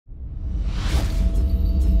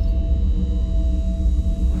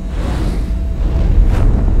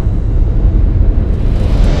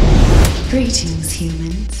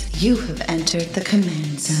You have entered the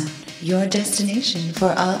Command Zone, your destination for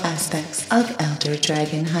all aspects of Elder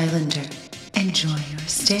Dragon Highlander. Enjoy your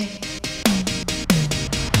stay.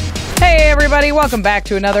 Hey everybody, welcome back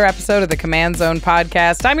to another episode of the Command Zone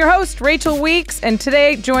podcast. I'm your host, Rachel Weeks, and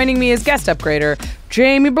today joining me is guest upgrader,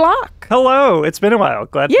 Jamie Block. Hello, it's been a while.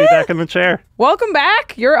 Glad to be back in the chair. Welcome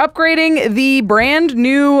back. You're upgrading the brand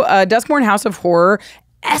new Duskmourn House of Horror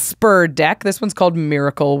Esper deck. This one's called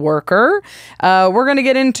Miracle Worker. We're going to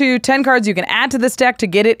get into 10 cards you can add to this deck to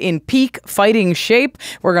get it in peak fighting shape.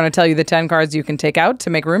 We're going to tell you the 10 cards you can take out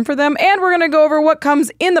to make room for them. And we're going to go over what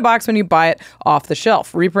comes in the box when you buy it off the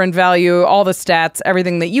shelf. Reprint value, all the stats,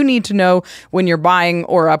 everything that you need to know when you're buying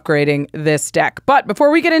or upgrading this deck. But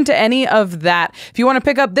before we get into any of that, if you want to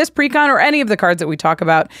pick up this Precon or any of the cards that we talk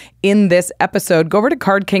about in this episode, go over to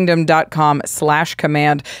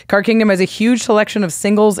cardkingdom.com/command. Card Kingdom has a huge selection of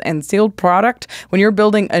singles and sealed product. When you're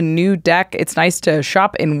building a new deck, it's nice to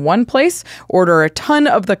shop in one place, order a ton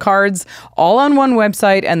of the cards all on one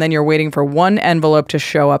website, and then you're waiting for one envelope to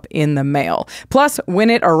show up in the mail. Plus, when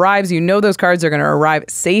it arrives, you know those cards are going to arrive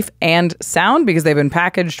safe and sound because they've been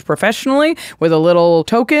packaged professionally with a little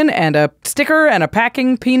token and a sticker and a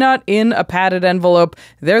packing peanut in a padded envelope.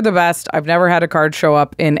 They're the best. I've never had a card show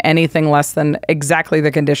up in anything less than exactly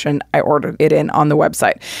the condition I ordered it in on the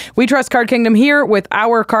website. We trust Card Kingdom here with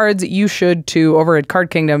our cards. You should too over at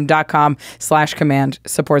cardkingdom.com/command.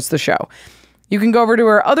 Supports the show. You can go over to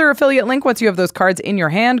our other affiliate link once you have those cards in your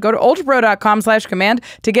hand. Go to ultrapro.com/command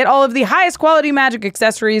to get all of the highest quality Magic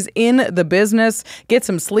accessories in the business. Get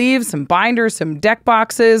some sleeves, some binders, some deck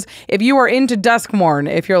boxes. If you are into Duskmourn,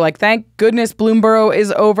 if you're like, thank goodness Bloomburrow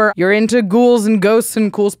is over, you're into ghouls and ghosts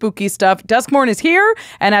and cool spooky stuff, Duskmourn is here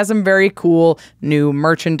and has some very cool new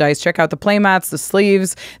merchandise. Check out the playmats, the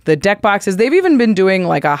sleeves, the deck boxes. They've even been doing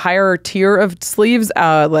like a higher tier of sleeves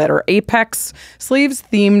that are Apex sleeves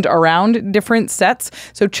themed around different sets.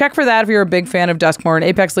 So check for that if you're a big fan of Duskmourn.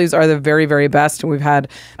 Apex sleeves are the very, very best. We've had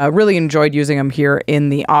really enjoyed using them here in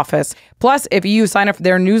the office. Plus, if you sign up for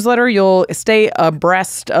their newsletter, you'll stay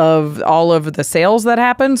abreast of all of the sales that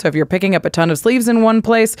happen. So if you're picking up a ton of sleeves in one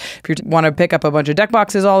place, if you want to pick up a bunch of deck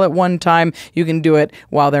boxes all at one time, you can do it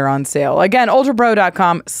while they're on sale. Again,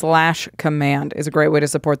 ultrapro.com/command is a great way to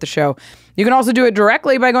support the show. You can also do it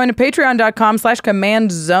directly by going to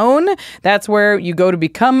patreon.com/commandzone. That's where you go to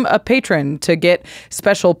become a patron to get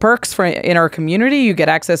special perks in our community. You get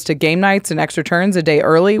access to game nights and extra turns a day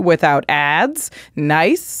early without ads.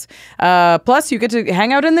 Nice. Plus, you get to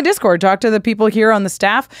hang out in the Discord, talk to the people here on the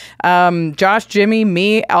staff. Josh, Jimmy,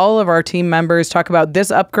 me, all of our team members talk about this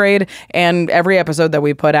upgrade and every episode that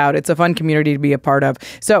we put out. It's a fun community to be a part of.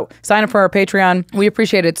 So sign up for our Patreon. We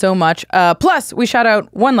appreciate it so much. Plus, we shout out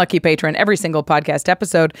one lucky patron every single podcast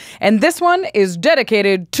episode. And this one is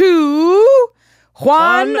dedicated to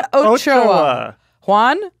Juan Ochoa.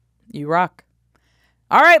 Juan, you rock.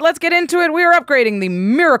 All right, let's get into it. We are upgrading the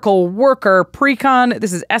Miracle Worker Precon.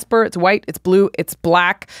 This is Esper. It's white, it's blue, it's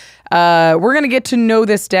black. We're going to get to know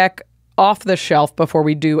this deck off the shelf before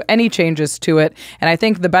we do any changes to it. And I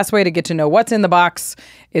think the best way to get to know what's in the box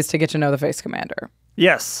is to get to know the face commander.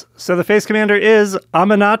 Yes. So the face commander is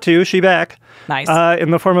Aminatou, she back. Nice.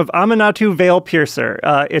 In the form of Aminatou Veil Piercer.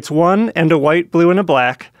 It's 1 and a white, blue, and a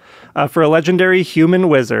black for a legendary human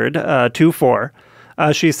wizard, 2/4.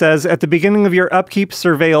 She says, at the beginning of your upkeep,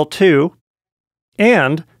 surveil 2,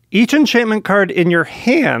 and each enchantment card in your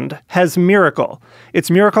hand has Miracle. Its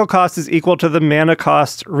Miracle cost is equal to the mana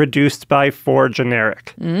cost reduced by 4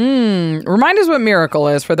 generic. Remind us what Miracle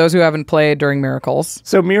is for those who haven't played during Miracles.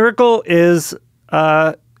 So Miracle is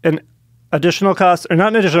an additional cost, or not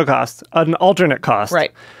an additional cost, an alternate cost.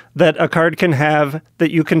 Right. That a card can have that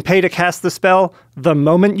you can pay to cast the spell the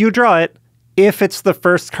moment you draw it, if it's the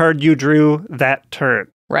first card you drew that turn.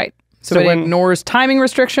 Right. So it ignores timing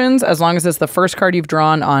restrictions. As long as it's the first card you've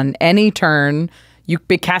drawn on any turn, you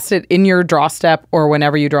cast it in your draw step or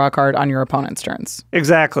whenever you draw a card on your opponent's turns.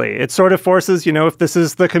 Exactly. It sort of forces, if this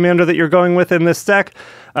is the commander that you're going with in this deck,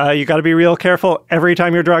 you got to be real careful. Every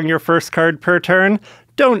time you're drawing your first card per turn,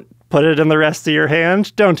 don't put it in the rest of your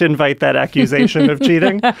hand. Don't invite that accusation of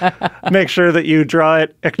cheating. Make sure that you draw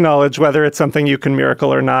it, acknowledge whether it's something you can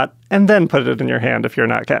Miracle or not, and then put it in your hand if you're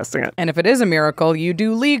not casting it. And if it is a Miracle, you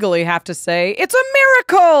do legally have to say, it's a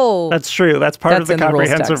miracle! That's true. That's part of the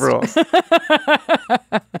comprehensive rules.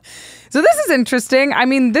 So this is interesting. I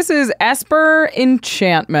mean, this is Esper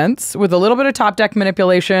enchantments with a little bit of top deck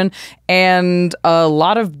manipulation and a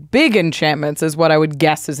lot of big enchantments is what I would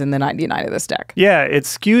guess is in the 99 of this deck. Yeah, it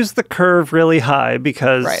skews the curve really high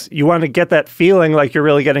because you want to get that feeling like you're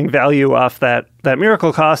really getting value off that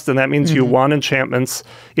Miracle cost, and that means you want enchantments,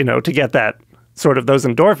 to get that sort of those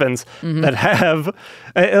endorphins that have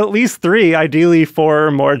at least 3, ideally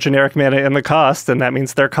 4 more generic mana in the cost, and that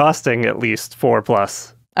means they're costing at least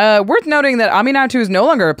 4+. Worth noting that Aminatu is no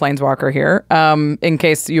longer a planeswalker here. In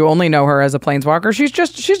case you only know her as a planeswalker, she's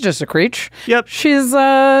just a creature. Yep. She's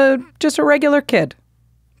just a regular kid.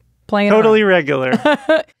 Playing totally regular.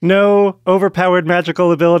 No overpowered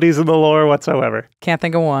magical abilities in the lore whatsoever. Can't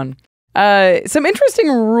think of one. Some interesting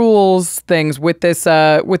rules things with this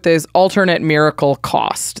alternate miracle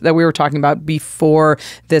cost that we were talking about before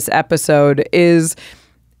this episode is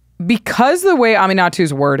because the way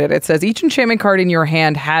Aminatu's worded, it says each enchantment card in your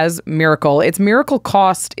hand has miracle. Its miracle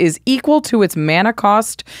cost is equal to its mana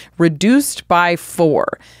cost reduced by 4.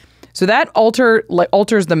 So that alters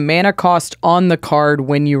the mana cost on the card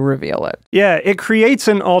when you reveal it. Yeah, it creates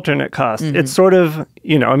an alternate cost. It's sort of,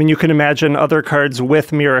 you can imagine other cards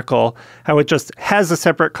with Miracle, how it just has a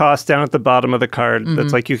separate cost down at the bottom of the card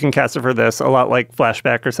that's like, you can cast it for this, a lot like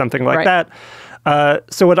Flashback or something like that.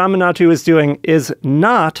 So what Aminatu is doing is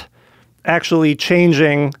not actually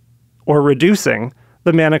changing or reducing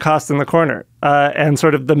the mana cost in the corner. And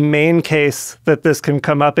sort of the main case that this can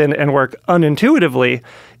come up in and work unintuitively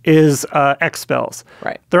is X spells.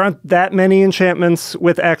 Right. There aren't that many enchantments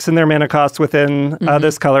with X in their mana cost within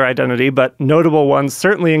this color identity, but notable ones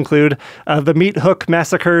certainly include the Meat Hook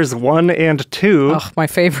Massacres 1 and 2. Oh, my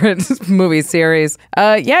favorite movie series.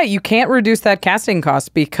 Yeah, you can't reduce that casting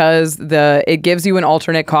cost because it gives you an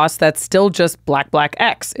alternate cost that's still just black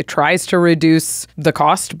X. It tries to reduce the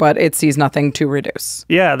cost, but it sees nothing to reduce.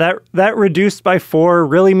 Yeah, that reduced by 4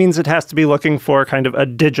 really means it has to be looking for kind of a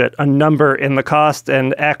digit, a number in the cost,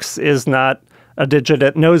 and X is not a digit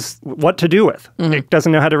it knows what to do with. It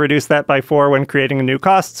doesn't know how to reduce that by 4 when creating a new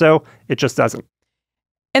cost, so it just doesn't.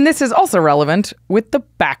 And this is also relevant with the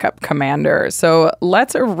backup commander. So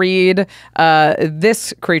let's read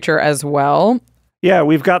this creature as well. Yeah,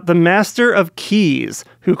 we've got the Master of Keys,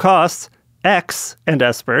 who costs X and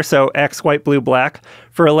Esper, so X, white, blue, black,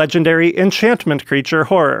 for a legendary enchantment creature,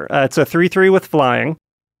 Horror. It's a 3/3 with flying.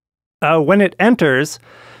 When it enters,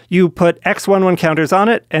 you put X/1/1 counters on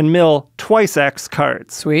it and mill twice X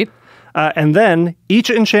cards. Sweet. And then each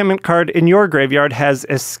enchantment card in your graveyard has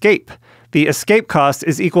Escape. The Escape cost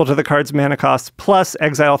is equal to the card's mana cost plus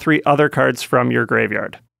exile 3 other cards from your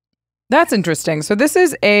graveyard. That's interesting. So this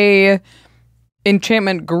is a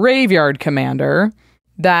enchantment graveyard commander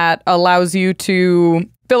that allows you to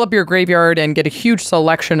fill up your graveyard and get a huge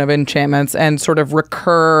selection of enchantments and sort of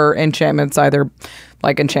recur enchantments, either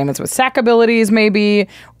like enchantments with sack abilities maybe,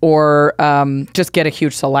 or just get a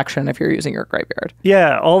huge selection if you're using your graveyard.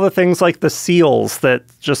 Yeah, all the things like the seals that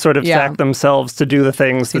just sort of sack themselves to do the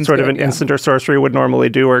things that sort of an instant or sorcery would normally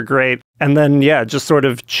do are great. And then, just sort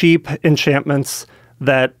of cheap enchantments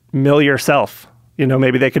that mill yourself.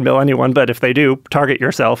 Maybe they can mill anyone, but if they do, target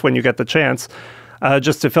yourself when you get the chance.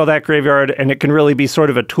 Just to fill that graveyard, and it can really be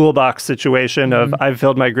sort of a toolbox situation of I've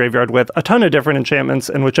filled my graveyard with a ton of different enchantments,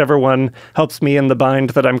 and whichever one helps me in the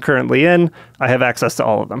bind that I'm currently in, I have access to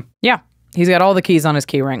all of them. Yeah, he's got all the keys on his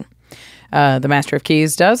key ring. The Master of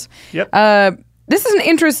Keys does. Yep. This is an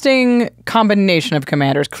interesting combination of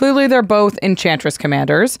commanders. Clearly, they're both Enchantress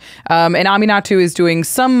commanders, and Aminatu is doing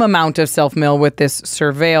some amount of self-mill with this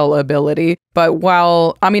Surveil ability. But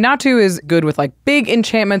while Aminatu is good with like big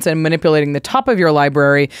enchantments and manipulating the top of your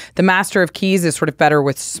library, the Master of Keys is sort of better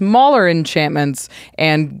with smaller enchantments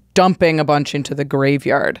and dumping a bunch into the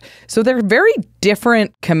graveyard. So they're very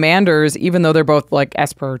different commanders, even though they're both like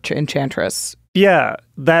Esper Enchantress. Yeah,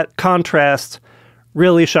 that contrast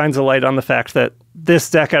really shines a light on the fact that this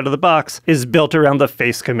deck out of the box is built around the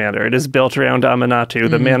face commander. It is built around Aminatu,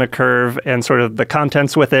 the mana curve, and sort of the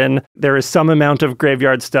contents within. There is some amount of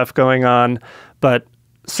graveyard stuff going on, but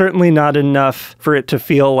certainly not enough for it to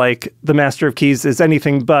feel like the Master of Keys is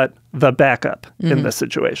anything but the backup in this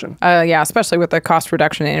situation. Yeah, especially with the cost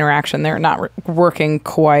reduction interaction. They're not working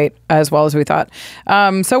quite as well as we thought.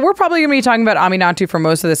 So we're probably going to be talking about Aminatu for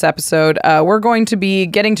most of this episode. We're going to be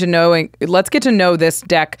let's get to know this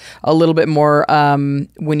deck a little bit more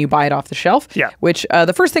when you buy it off the shelf. Yeah. Which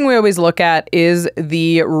the first thing we always look at is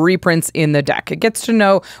the reprints in the deck. It gets to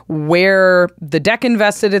know where the deck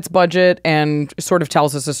invested its budget and sort of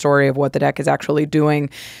tells us a story of what the deck is actually doing.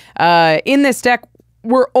 In this deck,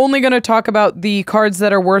 we're only going to talk about the cards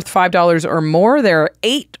that are worth $5 or more. There are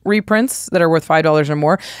 8 reprints that are worth $5 or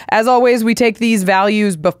more. As always, we take these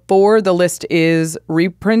values before the list is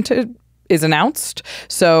announced.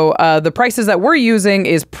 So the prices that we're using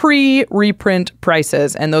is pre-reprint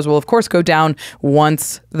prices, and those will, of course, go down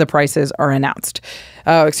once the prices are announced.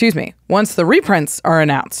 Once the reprints are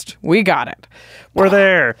announced. We got it. We're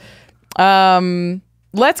there.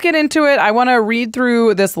 let's get into it. I want to read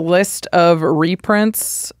through this list of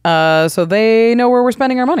reprints so they know where we're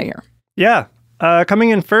spending our money here. Yeah. Coming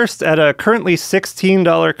in first at a currently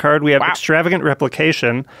 $16 card, we have Extravagant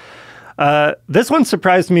Replication. This one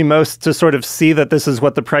surprised me most to sort of see that this is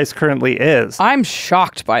what the price currently is. I'm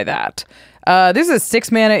shocked by that. This is a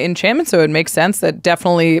 6 mana enchantment, so it makes sense. That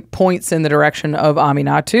definitely points in the direction of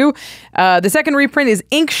Aminatu. The second reprint is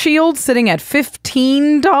Ink Shield, sitting at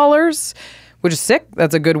 $15, which is sick.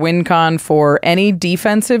 That's a good win con for any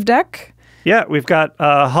defensive deck. Yeah, we've got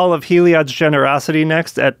Hall of Heliod's Generosity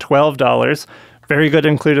next at $12. Very good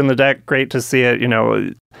include in the deck. Great to see it. You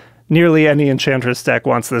know, nearly any Enchantress deck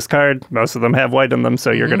wants this card. Most of them have white in them,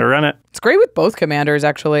 so you're going to run it. It's great with both commanders,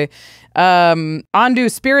 actually.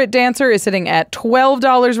 Ondu Spirit Dancer is sitting at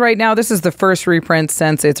 $12 right now. This is the first reprint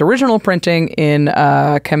since its original printing in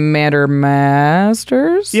Commander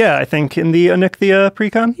Masters. Yeah, I think in the Onyxia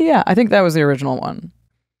Precon. Yeah, I think that was the original one.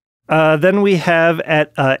 Then we have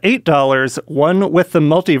at $8, One with the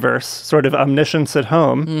Multiverse, sort of Omniscience at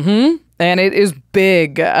Home. Mm-hmm. And it is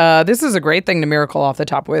big. This is a great thing to miracle off the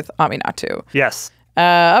top with Aminatu. Yes.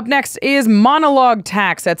 Up next is Monologue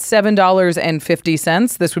Tax at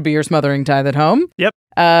 $7.50. This would be your Smothering Tithe at home. Yep.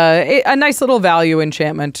 A nice little value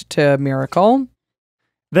enchantment to miracle.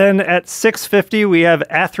 Then at $6.50, we have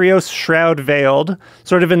Athreos Shroud Veiled,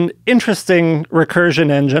 sort of an interesting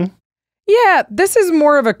recursion engine. Yeah, this is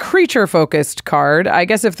more of a creature-focused card. I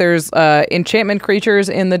guess if there's enchantment creatures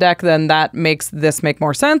in the deck, then that makes this make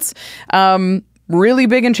more sense. Really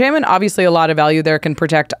big enchantment. Obviously, a lot of value there. Can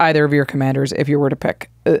protect either of your commanders if you were to pick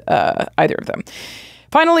either of them.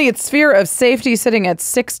 Finally, it's Sphere of Safety sitting at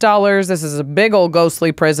 $6. This is a big old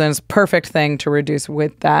ghostly prison. It's a perfect thing to reduce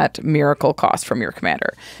with that miracle cost from your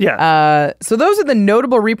commander. Yeah. So those are the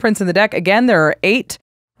notable reprints in the deck. Again, there are 8.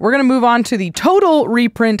 We're going to move on to the total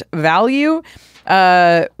reprint value.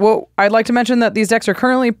 Well, I'd like to mention that these decks are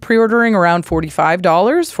currently pre-ordering around $45,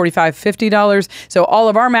 $50. So all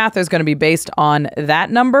of our math is going to be based on that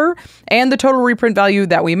number. And the total reprint value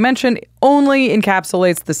that we mentioned only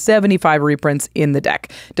encapsulates the 75 reprints in the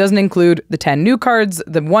deck. Doesn't include the 10 new cards,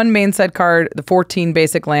 the 1 main set card, the 14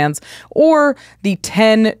 basic lands, or the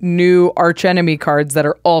 10 new archenemy cards that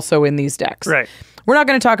are also in these decks. Right. We're not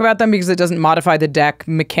going to talk about them because it doesn't modify the deck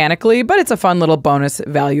mechanically, but it's a fun little bonus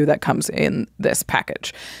value that comes in this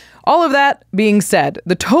package. All of that being said,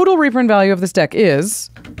 the total reprint value of this deck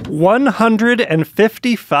is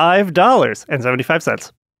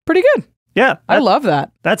 $155.75. Pretty good. Yeah. I love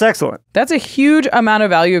that. That's excellent. That's a huge amount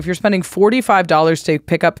of value. If you're spending $45 to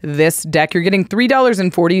pick up this deck, you're getting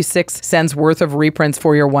 $3.46 worth of reprints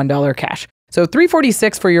for your $1 cash. So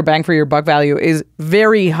 $3.46 for your bang for your buck value is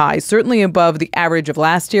very high, certainly above the average of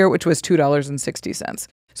last year, which was $2.60.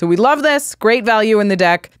 So we love this. Great value in the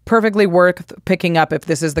deck. Perfectly worth picking up if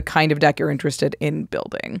this is the kind of deck you're interested in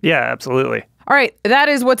building. Yeah, absolutely. All right, that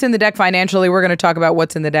is what's in the deck financially. We're going to talk about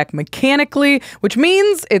what's in the deck mechanically, which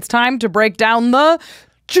means it's time to break down the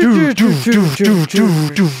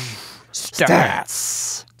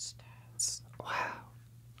stats. Wow.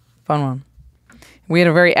 Fun one. We had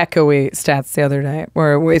a very echoey stats the other day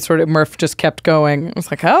where we sort of Murph just kept going. It was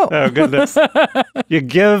like, oh. Oh, goodness. You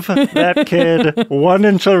give that kid 1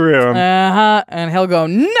 inch of room. And he'll go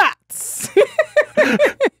nuts.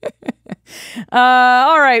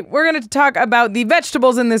 All right. We're going to talk about the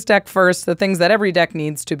vegetables in this deck first, the things that every deck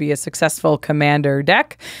needs to be a successful commander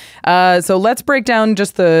deck. So let's break down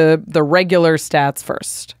just the regular stats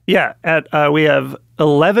first. Yeah. We have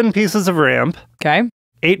 11 pieces of ramp. Okay.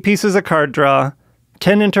 8 pieces of card draw.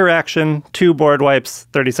 10 interaction, 2 board wipes,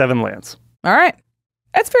 37 lands. All right.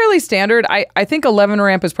 That's fairly standard. I think 11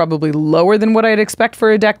 ramp is probably lower than what I'd expect for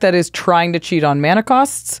a deck that is trying to cheat on mana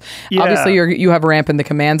costs. Yeah. Obviously, you have ramp in the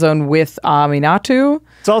command zone with Aminatu.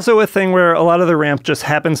 It's also a thing where a lot of the ramp just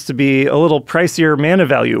happens to be a little pricier mana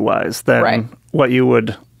value-wise than what you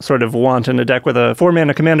would sort of want in a deck with a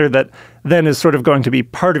 4-mana commander that then is sort of going to be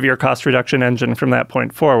part of your cost reduction engine from that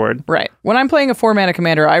point forward. Right. When I'm playing a 4-mana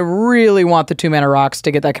commander, I really want the 2-mana rocks to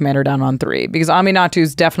get that commander down on 3 because Aminatu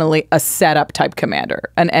is definitely a setup type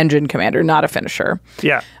commander, an engine commander, not a finisher.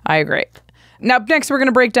 Yeah. I agree. Now, next, we're going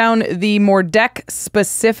to break down the more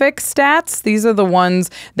deck-specific stats. These are the ones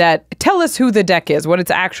that tell us who the deck is, what it's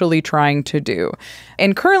actually trying to do.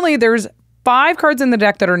 And currently, there's 5 cards in the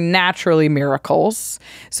deck that are naturally miracles,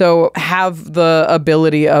 so have the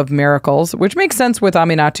ability of miracles, which makes sense with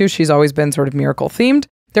Aminatu. She's always been sort of miracle-themed.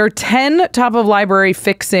 There are 10 top of library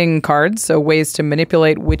fixing cards, so ways to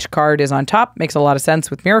manipulate which card is on top. Makes a lot of sense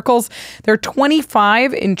with miracles. There are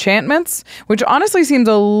 25 enchantments, which honestly seems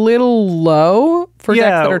a little low for decks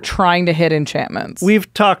that are trying to hit enchantments.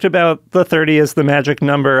 We've talked about the 30 as the magic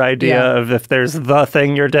number idea of if there's the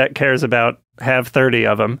thing your deck cares about, have 30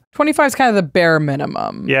 of them. 25 is kind of the bare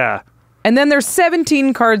minimum. Yeah. And then there's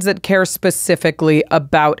 17 cards that care specifically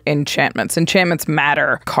about enchantments. Enchantments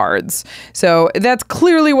matter cards. So that's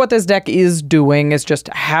clearly what this deck is doing, is just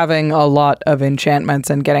having a lot of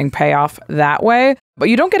enchantments and getting payoff that way. But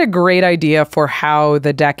you don't get a great idea for how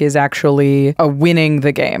the deck is actually winning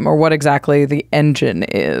the game or what exactly the engine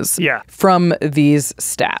is from these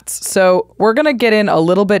stats. So we're going to get in a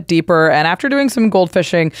little bit deeper. And after doing some gold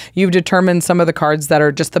fishing, you've determined some of the cards that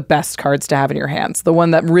are just the best cards to have in your hands. The one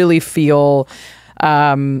that really feel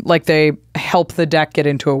like they help the deck get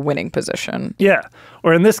into a winning position. Yeah.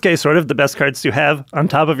 Or in this case, sort of the best cards to have on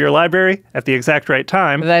top of your library at the exact right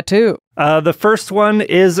time. That too. The first one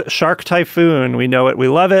is Shark Typhoon. We know it, we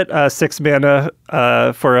love it. 6 mana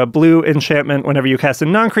for a blue enchantment. Whenever you cast a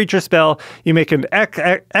non-creature spell, you make an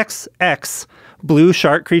XX blue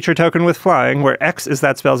shark creature token with flying, where X is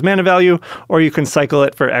that spell's mana value, or you can cycle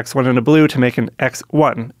it for X1 and a blue to make an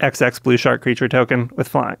X1 XX blue shark creature token with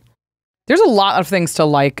flying. There's a lot of things to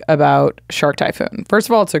like about Shark Typhoon. First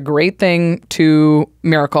of all, it's a great thing to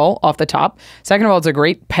miracle off the top. Second of all, it's a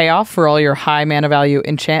great payoff for all your high mana value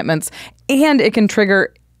enchantments, and it can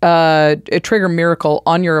trigger miracle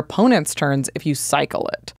on your opponent's turns if you cycle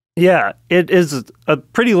it. Yeah, it is a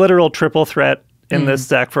pretty literal triple threat in this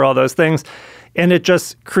deck for all those things. And it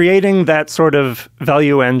just creating that sort of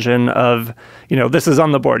value engine of, this is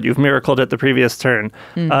on the board. You've miracled it the previous turn.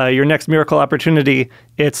 Your next miracle opportunity,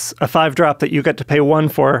 it's a 5-drop that you get to pay 1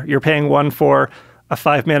 for. You're paying 1 for a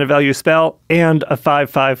 5 mana value spell and a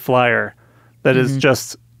 5/5 flyer. That is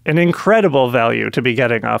just an incredible value to be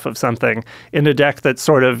getting off of something in a deck that's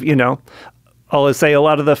sort of, I'll say a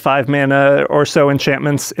lot of the 5 mana or so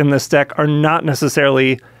enchantments in this deck are not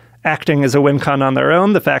necessarily acting as a win con on their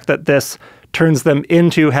own. The fact that this turns them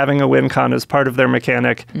into having a win con as part of their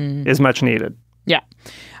mechanic is much needed. Yeah.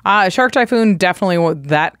 Shark Typhoon, definitely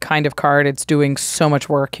that kind of card. It's doing so much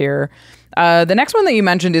work here. The next one that you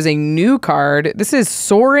mentioned is a new card. This is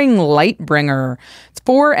Soaring Lightbringer. It's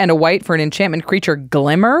 4 and a white for an enchantment creature,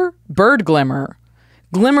 Glimmer, Bird Glimmer.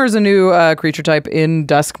 Glimmer is a new creature type in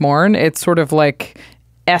Duskmourn. It's sort of like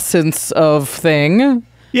essence of thing.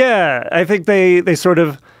 Yeah, I think they sort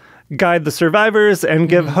of guide the survivors and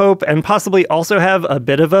give hope, and possibly also have a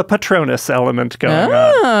bit of a Patronus element going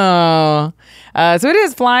on. So it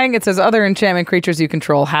is flying. It says other enchantment creatures you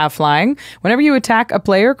control have flying. Whenever you attack a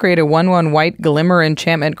player, create a 1/1 white Glimmer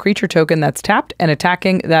enchantment creature token that's tapped and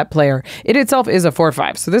attacking that player. It itself is a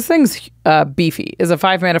 4/5. So this thing's beefy. Is a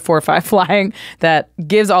 5 mana 4/5 flying that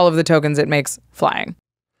gives all of the tokens it makes flying.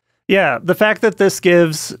 Yeah, the fact that this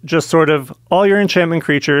gives just sort of all your enchantment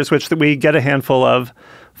creatures, which we get a handful of,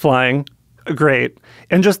 flying, great.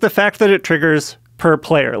 And just the fact that it triggers per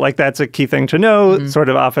player, like that's a key thing to know. Sort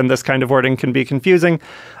of often this kind of wording can be confusing.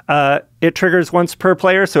 It triggers once per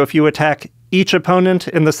player, so if you attack each opponent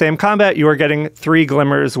in the same combat, you are getting 3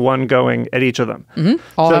 glimmers, 1 going at each of them.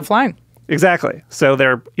 All that flying. Exactly. So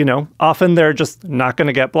they're, often they're just not going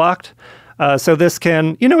to get blocked. So this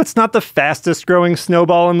can, it's not the fastest growing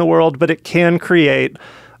snowball in the world, but it can create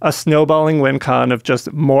a snowballing win con of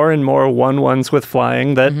just more and more 1/1s with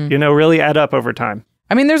flying that, really add up over time.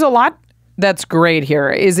 I mean, there's a lot that's great here.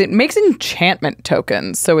 Is it makes enchantment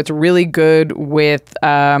tokens. So it's really good with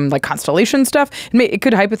like constellation stuff. It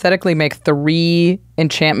could hypothetically make 3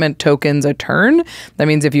 enchantment tokens a turn. That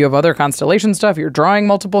means if you have other constellation stuff, you're drawing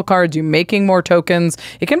multiple cards, you're making more tokens.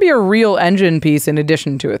 It can be a real engine piece in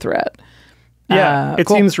addition to a threat. Yeah, it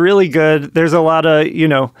seems really good. There's a lot of,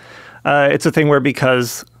 it's a thing where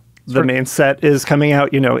because the main set is coming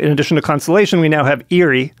out, in addition to Constellation, we now have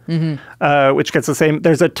Eerie, which gets the same.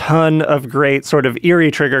 There's a ton of great sort of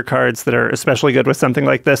Eerie trigger cards that are especially good with something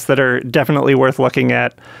like this that are definitely worth looking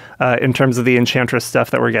at in terms of the Enchantress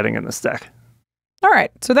stuff that we're getting in this deck. All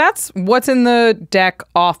right, so that's what's in the deck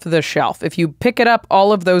off the shelf. If you pick it up,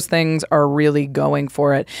 all of those things are really going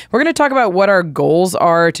for it. We're going to talk about what our goals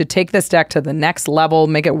are to take this deck to the next level,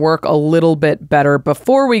 make it work a little bit better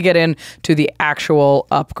before we get into the actual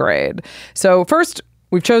upgrade. So first,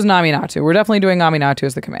 we've chosen Aminatou. We're definitely doing Aminatou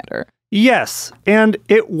as the commander. Yes, and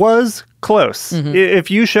it was close.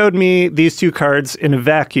 If you showed me these 2 cards in a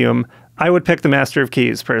vacuum, I would pick the Master of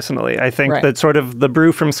Keys, personally. I think that sort of the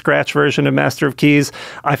brew from scratch version of Master of Keys,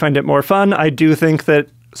 I find it more fun. I do think that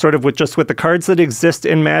sort of with the cards that exist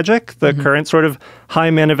in Magic, the current sort of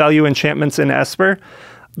high mana value enchantments in Esper,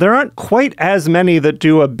 there aren't quite as many that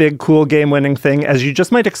do a big, cool game-winning thing as you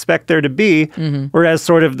just might expect there to be, whereas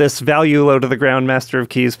sort of this value low-to-the-ground Master of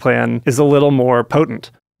Keys plan is a little more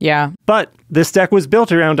potent. Yeah. But this deck was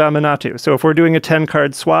built around Aminatou, so if we're doing a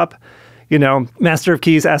 10-card swap, you know, Master of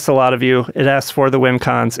Keys asks a lot of you. It asks for the win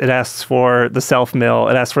cons. It asks for the self-mill.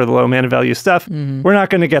 It asks for the low mana value stuff. We're not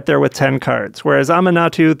going to get there with 10 cards. Whereas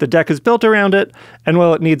Aminatou, the deck is built around it, and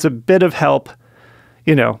while it needs a bit of help,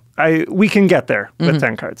 you know, we can get there with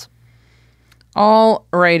 10 cards. All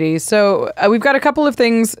righty. So we've got a couple of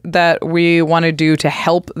things that we want to do to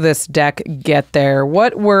help this deck get there.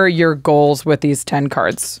 What were your goals with these 10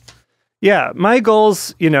 cards? Yeah, my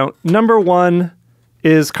goals, you know, number one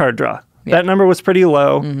is card draw. Yeah. That number was pretty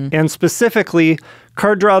low, and specifically,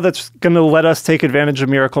 card draw that's going to let us take advantage of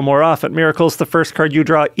Miracle more often. Miracle's the first card you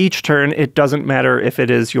draw each turn. It doesn't matter if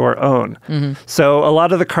it is your own. So a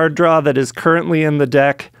lot of the card draw that is currently in the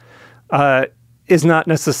deck is not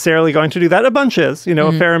necessarily going to do that. A bunch is, you know,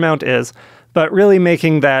 a fair amount is, but really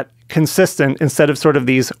making that consistent instead of sort of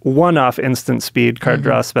these one-off instant speed card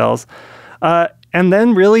draw spells. And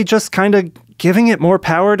then really just kind of giving it more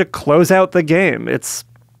power to close out the game.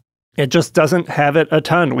 It just doesn't have it a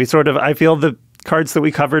ton. I feel the cards that we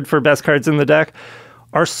covered for best cards in the deck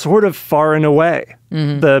are sort of far and away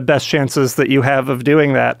the best chances that you have of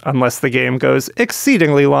doing that, unless the game goes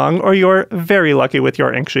exceedingly long or you're very lucky with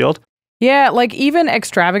your Ink Shield. Yeah, like even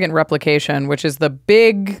Extravagant Replication, which is the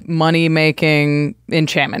big money-making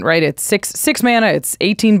enchantment, right? It's six mana, it's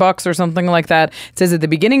 $18 or something like that. It says at the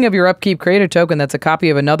beginning of your upkeep, create a token that's a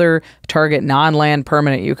copy of another target non-land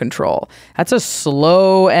permanent you control. That's a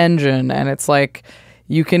slow engine, and it's like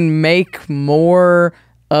you can make more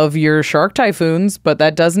of your Shark Typhoons, but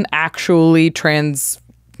that doesn't actually transfer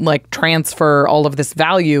all of this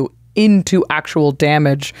value into actual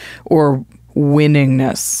damage or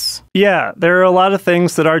winningness. Yeah, there are a lot of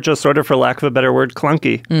things that are just sort of, for lack of a better word,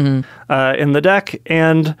 clunky in the deck.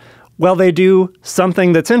 And while they do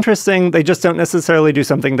something that's interesting, they just don't necessarily do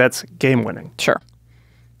something that's game-winning. Sure.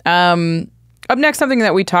 Up next, something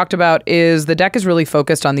that we talked about is the deck is really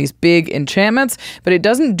focused on these big enchantments, but it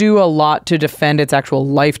doesn't do a lot to defend its actual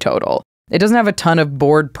life total. It doesn't have a ton of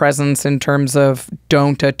board presence in terms of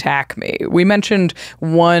don't attack me. We mentioned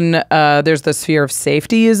one, there's the Sphere of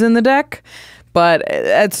Safety is in the deck, but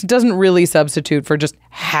it doesn't really substitute for just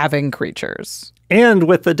having creatures. And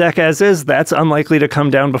with the deck as is, that's unlikely to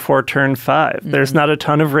come down before turn 5. There's not a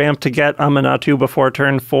ton of ramp to get Aminatou before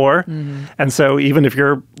turn 4. And so even if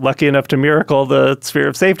you're lucky enough to miracle the Sphere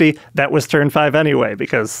of Safety, that was turn 5 anyway,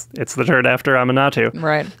 because it's the turn after Aminatou.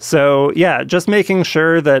 Right. So yeah, just making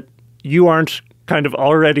sure that you aren't kind of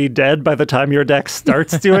already dead by the time your deck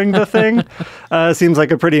starts doing the thing seems like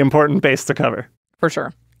a pretty important base to cover. For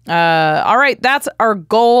sure. All right, that's our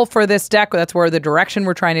goal for this deck. That's where the direction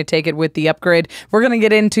we're trying to take it with the upgrade. We're going to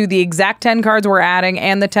get into the exact 10 cards we're adding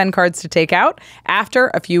and the 10 cards to take out after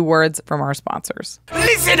a few words from our sponsors.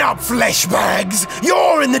 Listen up, fleshbags!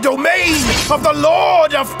 You're in the domain of the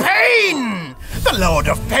Lord of Pain! The Lord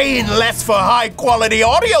of Pain, less for high-quality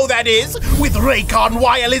audio, that is, with RAYCON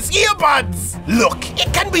wireless earbuds. Look,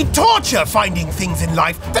 it can be torture finding things in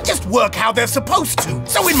life that just work how they're supposed to.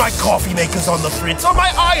 So when my coffee maker's on the fritz or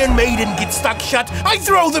my Iron Maiden gets stuck shut, I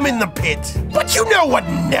throw them in the pit. But you know what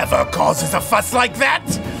never causes a fuss like that?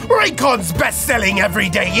 RAYCON's best-selling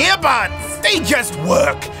everyday earbuds. They just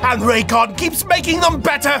work, and RAYCON keeps making them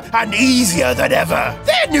better and easier than ever.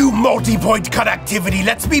 Their new multi-point connectivity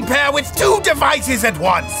lets me pair with 2 devices at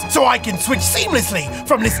once, so I can switch seamlessly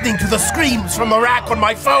from listening to the screams from the rack on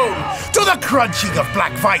my phone to the crunching of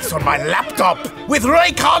Black Vice on my laptop. With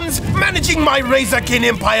RAYCONs, managing my Razorkin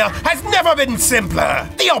empire has never been simpler.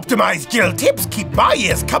 The optimized gel tips keep my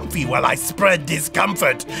ears comfy while I spread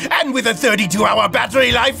discomfort. And with a 32-hour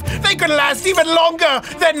battery life, they can last even longer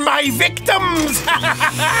than my victims.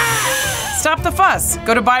 Stop the fuss.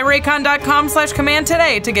 Go to buyraycon.com/command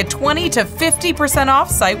today to get 20 to 50% off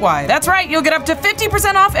site-wide. That's right, you'll get up to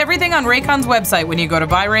 50% off everything on Raycon's website when you go to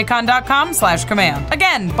buyraycon.com/command.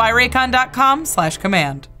 Again,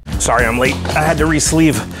 buyraycon.com/command. Sorry I'm late. I had to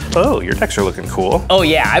re-sleeve. Oh, your decks are looking cool. Oh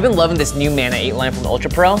yeah, I've been loving this new Mana 8 line from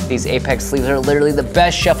ULTRAPRO. These Apex sleeves are literally the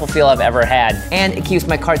best shuffle feel I've ever had. And it keeps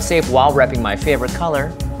my cards safe while repping my favorite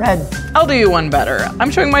color, red. I'll do you one better.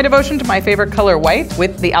 I'm showing my devotion to my favorite color, white,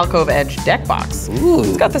 with the Alcove Edge deck box. Ooh.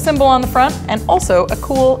 It's got the symbol on the front and also a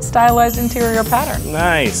cool stylized interior pattern.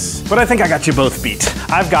 Nice. But I think I got you both beat.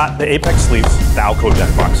 I've got the Apex sleeves, the Alcove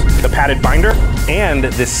deck box, the padded binder, and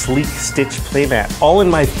this sleek stitch playmat, all in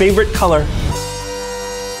my favorite color.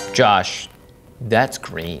 Josh, that's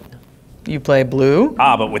green. You play blue?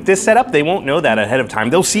 But with this setup, they won't know that ahead of time.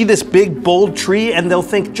 They'll see this big, bold tree and they'll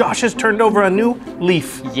think Josh has turned over a new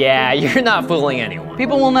leaf. Yeah, you're not fooling anyone.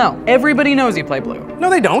 People will know. Everybody knows you play blue. No,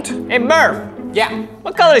 they don't. Hey, Murph. Yeah.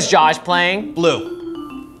 What color is Josh playing?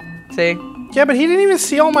 Blue. See? Yeah, but he didn't even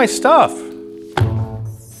see all my stuff.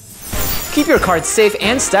 Keep your cards safe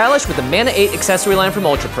and stylish with the Mana 8 accessory line from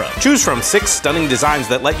ULTRAPRO. Choose from 6 stunning designs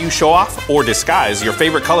that let you show off or disguise your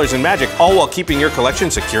favorite colors in Magic, all while keeping your collection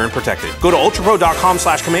secure and protected. Go to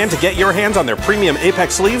ultrapro.com/command to get your hands on their premium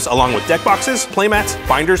Apex sleeves, along with deck boxes, playmats,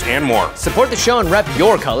 binders, and more. Support the show and rep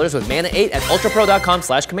your colors with Mana 8 at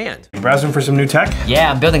ultrapro.com/command. You browsing for some new tech? Yeah,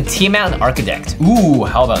 I'm building Tiamat and ARCHIDEKT. Ooh,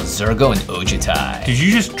 how about Zergo and Ojutai? Did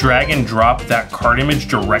you just drag and drop that card image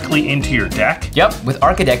directly into your deck? Yep, with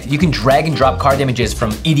ARCHIDEKT, you can drag and drop card images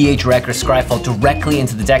from EDH, Rec, or Scryfall directly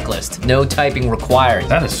into the deck list. No typing required.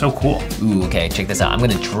 That is so cool. Ooh, okay, check this out. I'm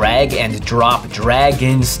gonna drag and drop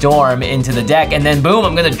Dragon Storm into the deck, and then boom,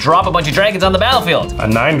 I'm gonna drop a bunch of dragons on the battlefield. A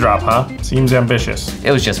 9-drop, huh? Seems ambitious.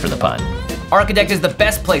 It was just for the pun. ARCHIDEKT is the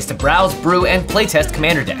best place to browse, brew, and playtest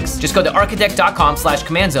commander decks. Just go to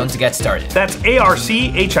archidekt.com/commandzone to get started. That's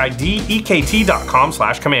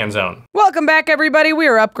ARCHIDEKT.com/commandzone. Welcome back, everybody. We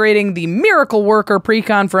are upgrading the Miracle Worker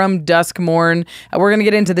Precon from Duskmourn. We're going to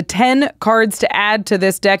get into the 10 cards to add to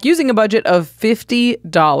this deck using a budget of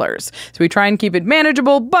 $50. So we try and keep it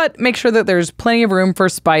manageable, but make sure that there's plenty of room for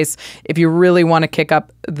spice if you really want to kick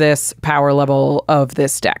up this power level of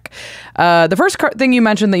this deck. The first thing you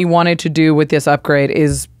mentioned that you wanted to do with this upgrade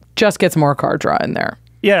is just get some more card draw in there.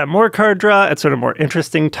 Yeah, more card draw at sort of more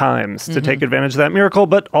interesting times to take advantage of that miracle,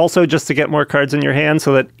 but also just to get more cards in your hand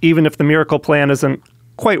so that even if the miracle plan isn't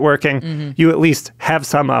quite working, you at least have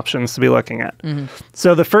some options to be looking at.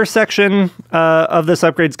 So the first section of this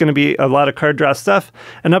upgrade is going to be a lot of card draw stuff.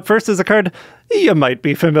 And up first is a card you might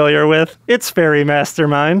be familiar with. It's Fairy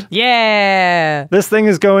Mastermind. Yeah! This thing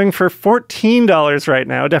is going for $14 right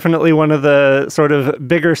now. Definitely one of the sort of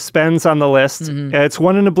bigger spends on the list. It's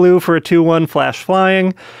 1 in a blue for a 2/1 flash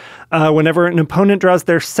flying. Whenever an opponent draws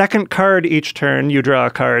their second card each turn, you draw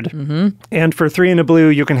a card. And for 3 in a blue,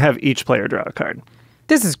 you can have each player draw a card.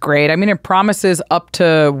 This is great. I mean, it promises up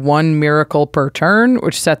to 1 miracle per turn,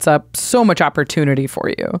 which sets up so much opportunity for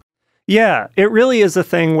you. Yeah, it really is a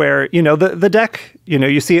thing where, you know, the deck, you know,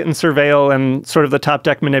 you see it in Surveil and sort of the top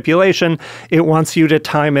deck manipulation. It wants you to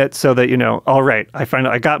time it so that, you know, all right,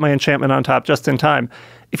 I got my enchantment on top just in time.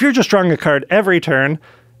 If you're just drawing a card every turn,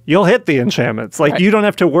 you'll hit the enchantments. Like, you don't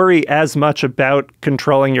have to worry as much about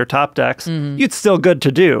controlling your top decks. It's still good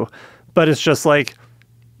to do, but it's just like,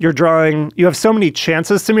 you're drawing, you have so many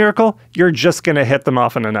chances to miracle, you're just going to hit them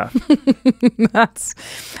often enough. That's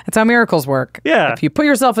how miracles work. Yeah. If you put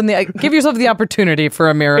yourself in the, give yourself the opportunity for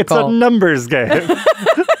a miracle. It's a numbers game.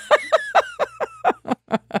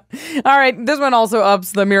 All right, this one also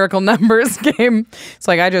ups the miracle numbers game. It's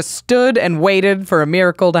like I just stood and waited for a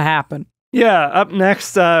miracle to happen. Yeah, up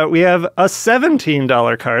next, we have a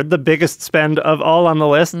 $17 card, the biggest spend of all on the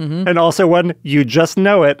list, and also one, you just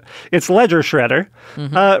know it. It's Ledger Shredder.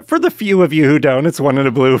 For the few of you who don't, it's 1 in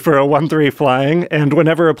a blue for a 1/3 flying, and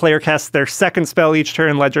whenever a player casts their second spell each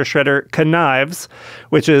turn, Ledger Shredder connives,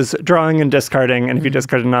 which is drawing and discarding, and if you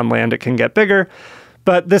discard a non-land, it can get bigger.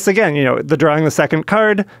 But this, again, you know, the drawing the second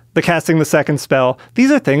card, the casting the second spell, these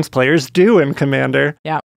are things players do in Commander.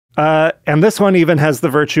 Yeah. And this one even has the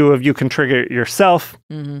virtue of you can trigger it yourself.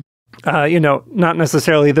 You know, not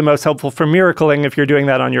necessarily the most helpful for miracling if you're doing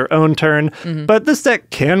that on your own turn, but this deck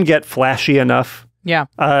can get flashy enough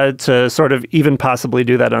to sort of even possibly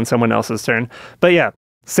do that on someone else's turn. But yeah,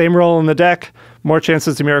 same role in the deck, more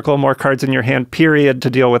chances to miracle, more cards in your hand, period, to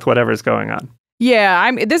deal with whatever's going on. Yeah,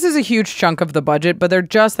 this is a huge chunk of the budget, but they're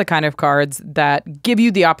just the kind of cards that give you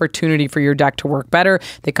the opportunity for your deck to work better.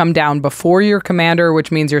 They come down before your commander,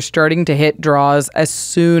 which means you're starting to hit draws as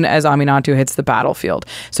soon as Aminatou hits the battlefield.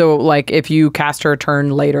 So, like, if you cast her a turn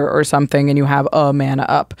later or something and you have a mana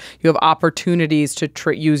up, you have opportunities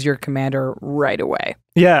to use your commander right away.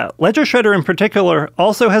 Yeah, Ledger Shredder in particular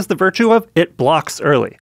also has the virtue of it blocks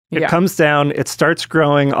early. It comes down, it starts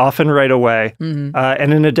growing often right away.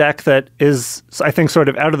 And in a deck that is, I think, sort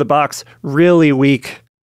of out of the box, really weak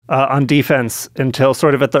on defense until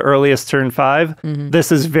sort of at the earliest turn 5,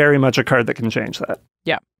 this is very much a card that can change that.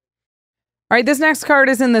 Yeah. All right, this next card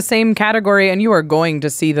is in the same category, and you are going to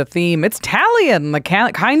see the theme. It's Talion, the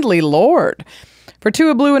Kindly Lord. For 2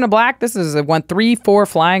 a blue and a black, this is a 1/3/4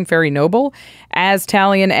 flying fairy noble. As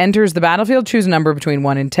Talion enters the battlefield, choose a number between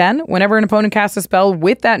 1 and 10. Whenever an opponent casts a spell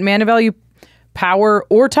with that mana value, power,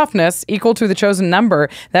 or toughness equal to the chosen number,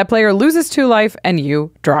 that player loses 2 life and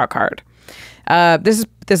you draw a card. This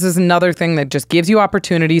is another thing that just gives you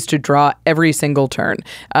opportunities to draw every single turn.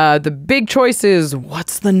 The big choice is,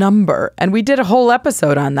 what's the number? And we did a whole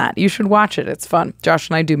episode on that. You should watch it. It's fun. Josh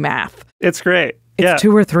and I do math. It's great. It's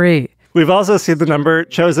 2 or 3. We've also seen the number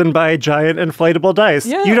chosen by giant inflatable dice.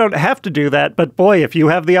 Yeah. You don't have to do that, but boy, if you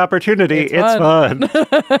have the opportunity, it's fun.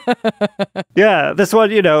 Yeah, this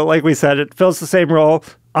one, like we said, it fills the same role.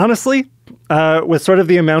 Honestly, with sort of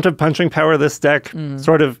the amount of punching power this deck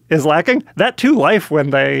sort of is lacking, that 2 life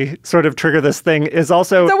when they sort of trigger this thing is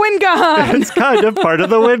also... The win con! It's kind of part of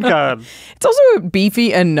the win con. It's also a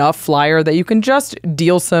beefy enough flyer that you can just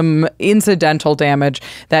deal some incidental damage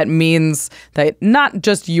that means that not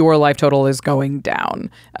just your life total is going down.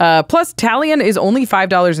 Plus, Talion is only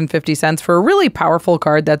 $5.50 for a really powerful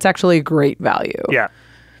card that's actually a great value. Yeah.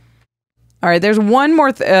 All right, there's one more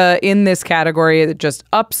in this category that just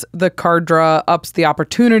ups the card draw, ups the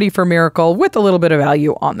opportunity for Miracle with a little bit of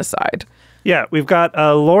value on the side. Yeah, we've got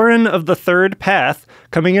Lauren of the Third Path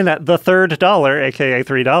coming in at the $3, aka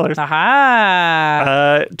 $3.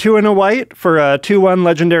 Aha! 2 and a white for a 2/1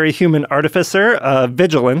 legendary human artificer,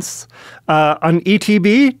 Vigilance. On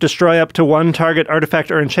ETB, destroy up to 1 target artifact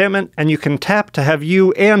or enchantment, and you can tap to have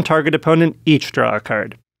you and target opponent each draw a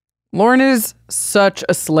card. Lauren is such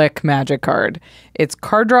a slick Magic card. It's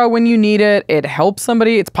card draw when you need it, it helps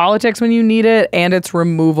somebody, it's politics when you need it, and it's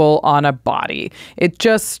removal on a body. It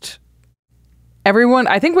just... Everyone,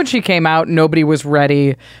 I think when she came out, nobody was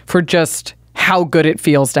ready for just how good it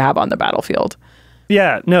feels to have on the battlefield.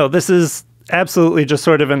 Yeah, no, this is absolutely just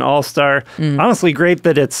sort of an all-star. Honestly, great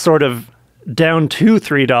that it's sort of down to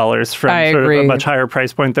 $3 from sort of a much higher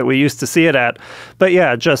price point that we used to see it at. But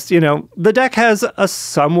yeah, just, the deck has a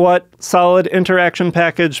somewhat solid interaction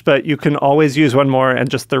package, but you can always use one more, and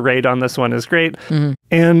just the rate on this one is great.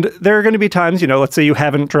 And there are going to be times, let's say you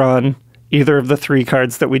haven't drawn either of the 3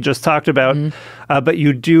 cards that we just talked about, but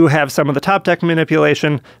you do have some of the top deck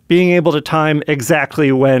manipulation. Being able to time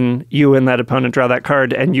exactly when you and that opponent draw that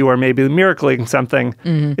card and you are maybe miracling something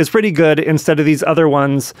is pretty good, instead of these other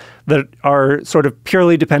ones that are sort of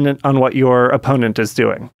purely dependent on what your opponent is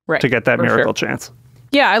doing to get that miracle chance.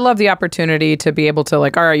 Yeah, I love the opportunity to be able to all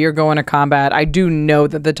right, you're going to combat. I do know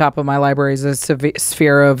that the top of my library is a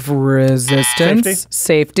sphere of resistance.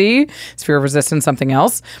 Safety. Sphere of resistance, something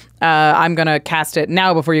else. I'm going to cast it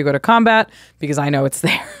now before you go to combat because I know it's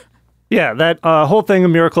there. Yeah, that whole thing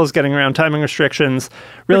of miracles getting around timing restrictions,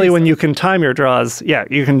 really when you can time your draws,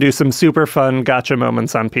 you can do some super fun gotcha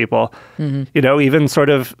moments on people. Even sort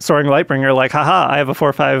of Soaring Lightbringer, like, haha, I have a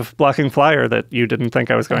 4/5 blocking flyer that you didn't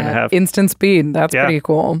think I was going to have. Instant speed, that's pretty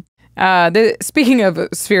cool. Speaking of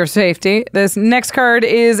Sphere of Safety, this next card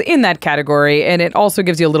is in that category, and it also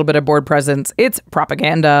gives you a little bit of board presence. It's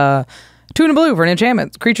Propaganda. 2 and a blue for an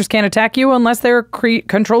enchantment. Creatures can't attack you unless their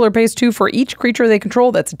controller pays 2 for each creature they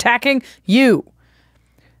control that's attacking you.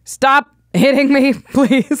 Stop hitting me,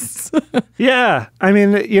 please. Yeah, I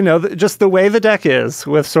mean, just the way the deck is,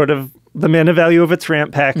 with sort of the mana value of its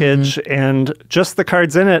ramp package and just the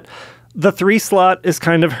cards in it, the 3 slot is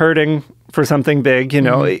kind of hurting for something big.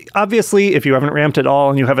 Obviously, if you haven't ramped at all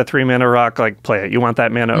and you have a 3 mana rock, play it. You want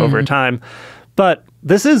that mana over time. But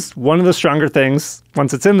this is one of the stronger things,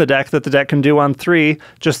 once it's in the deck, that the deck can do on 3,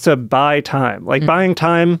 just to buy time. Buying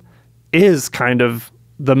time is kind of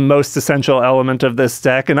the most essential element of this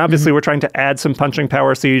deck. And obviously, we're trying to add some punching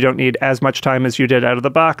power so you don't need as much time as you did out of the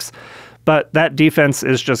box. But that defense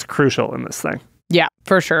is just crucial in this thing. Yeah,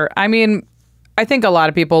 for sure. I mean, I think a lot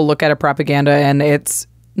of people look at a Propaganda and it's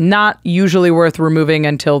not usually worth removing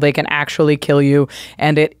until they can actually kill you,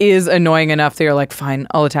 and it is annoying enough that you're like, fine,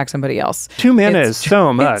 I'll attack somebody else. 2 mana is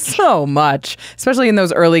so much. It's so much, especially in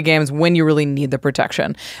those early games when you really need the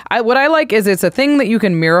protection. What I like is it's a thing that you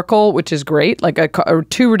can miracle, which is great. Like a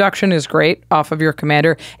 2 reduction is great off of your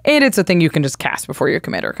commander, and it's a thing you can just cast before your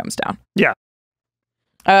commander comes down. Yeah.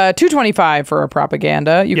 225 for a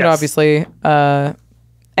Propaganda. You could obviously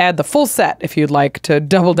add the full set if you'd like to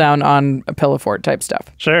double down on a Pillow Fort type stuff.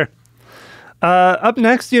 Sure. Up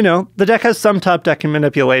next, the deck has some top deck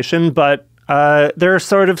manipulation, but there are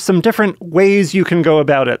sort of some different ways you can go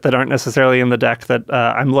about it that aren't necessarily in the deck that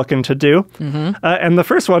I'm looking to do. And the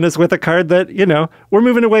first one is with a card that, we're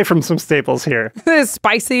moving away from some staples here.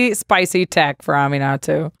 Spicy, spicy tech for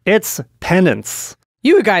Aminatu. It's Penance.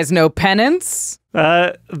 You guys know Penance.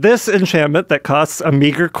 This enchantment that costs a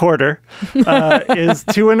meager quarter is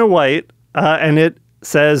 2 and a white, and it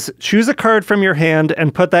says, choose a card from your hand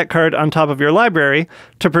and put that card on top of your library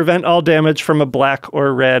to prevent all damage from a black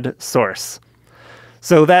or red source.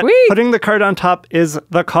 So that putting the card on top is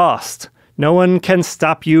the cost. No one can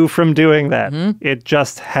stop you from doing that. It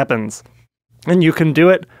just happens. And you can do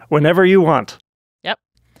it whenever you want. Yep.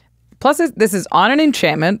 Plus, this is on an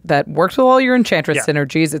enchantment that works with all your Enchantress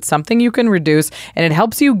synergies. It's something you can reduce, and it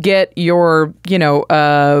helps you get your,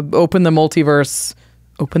 open the multiverse.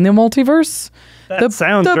 Open the multiverse? That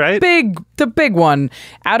sounds right. The big one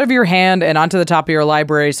out of your hand and onto the top of your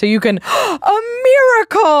library, so you can a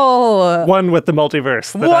miracle. One with the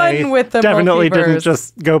multiverse. Definitely didn't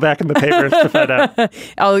just go back in the papers to find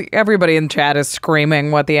out. Everybody in chat is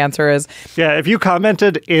screaming what the answer is. Yeah, if you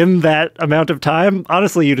commented in that amount of time,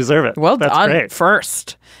 honestly, you deserve it. Well That's done. Great.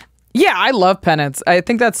 First. Yeah, I love Penance. I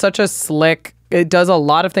think that's such a slick. It does a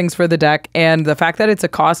lot of things for the deck, and the fact that it's a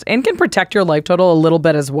cost and can protect your life total a little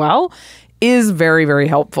bit as well is very, very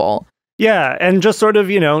helpful. Yeah, and just sort of,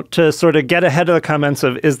 to sort of get ahead of the comments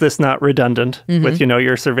of, is this not redundant with,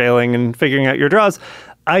 your surveilling and figuring out your draws?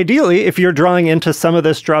 Ideally, if you're drawing into some of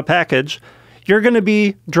this draw package, you're going to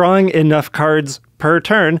be drawing enough cards per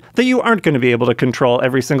turn that you aren't going to be able to control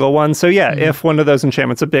every single one. So yeah, if one of those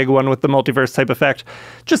enchantments, a big one with the multiverse type effect,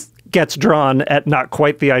 just gets drawn at not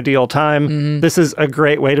quite the ideal time, this is a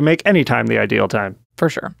great way to make any time the ideal time. For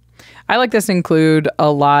sure. I like this include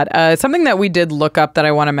a lot. Something that we did look up that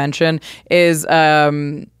I want to mention is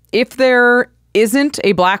if there isn't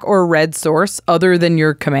a black or red source other than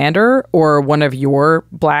your commander or one of your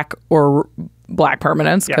black or black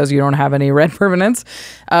permanents, because you don't have any red permanents,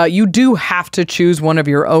 you do have to choose one of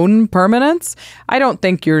your own permanents. I don't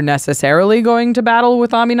think you're necessarily going to battle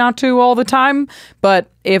with Aminatu all the time, but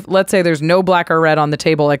if, let's say, there's no black or red on the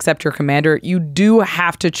table except your commander, you do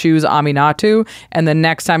have to choose Aminatu, and the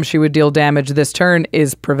next time she would deal damage this turn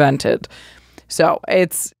is prevented. So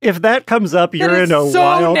if that comes up, you're in a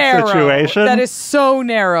wild situation. That is so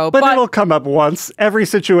narrow. But it'll come up once. Every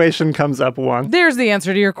situation comes up once. There's the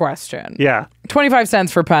answer to your question. Yeah. 25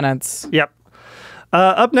 cents for Penance. Yep.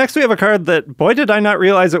 Up next, we have a card that, boy, did I not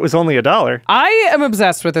realize it was only $1. I am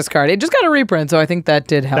obsessed with this card. It just got a reprint, so I think that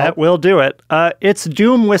did help. That will do it. It's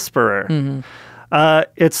Doom Whisperer.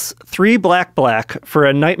 It's 3 black for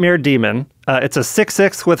a Nightmare Demon. It's a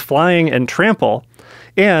 6/6 with flying and trample,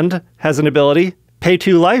 and has an ability, pay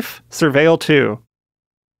 2 life, surveil 2.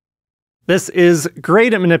 This is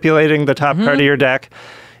great at manipulating the top card of your deck.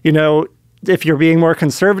 If you're being more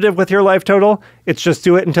conservative with your life total, it's just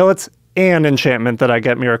do it until it's an enchantment that I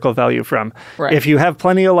get miracle value from. Right. If you have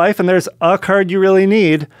plenty of life and there's a card you really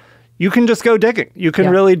need, you can just go digging. You can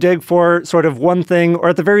really dig for sort of one thing, or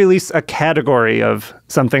at the very least, a category of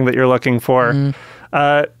something that you're looking for.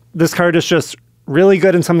 This card is just really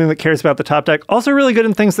good in something that cares about the top deck. Also really good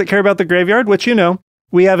in things that care about the graveyard, which,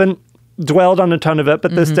 we haven't dwelled on a ton of it,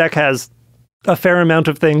 but this deck has a fair amount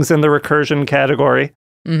of things in the recursion category.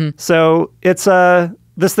 So it's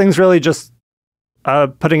this thing's really just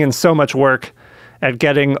putting in so much work at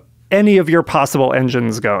getting any of your possible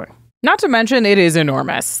engines going. Not to mention, it is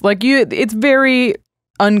enormous. It's very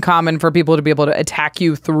uncommon for people to be able to attack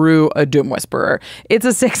you through a Doom Whisperer. It's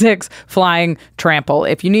a 6/6 flying trample.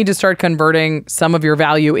 If you need to start converting some of your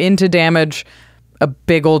value into damage, a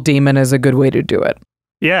big old demon is a good way to do it.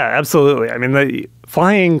 Yeah, absolutely. I mean, the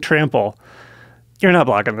flying trample, you're not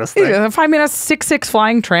blocking this thing. If I mean a 6/6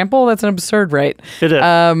 flying trample, that's an absurd rate. It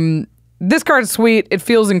is. This card's sweet. It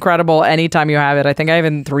feels incredible anytime you have it. I think I have it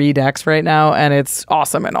in 3 decks right now, and it's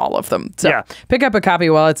awesome in all of them. So pick up a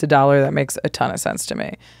copy while it's $1. That makes a ton of sense to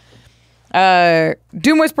me.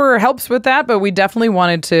 Doom Whisperer helps with that, but we definitely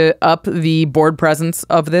wanted to up the board presence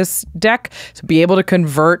of this deck to be able to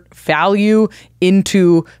convert value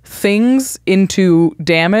into things, into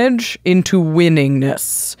damage, into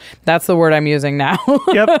winningness. That's the word I'm using now.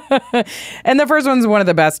 Yep. And the first one's one of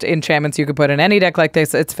the best enchantments you could put in any deck like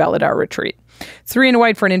this. It's Felidar Retreat. It's 3 and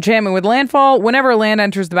white for an enchantment with landfall. Whenever a land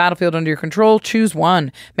enters the battlefield under your control, choose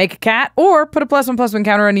one. Make a cat, or put a +1/+1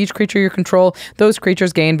 counter on each creature you control. Those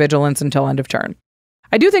creatures gain vigilance until end of turn.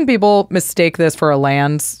 I do think people mistake this for a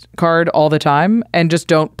lands card all the time and just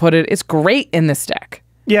don't put it. It's great in this deck.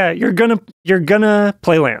 Yeah, you're gonna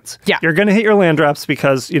play lands. Yeah. You're gonna hit your land drops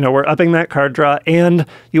because, we're upping that card draw, and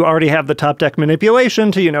you already have the top deck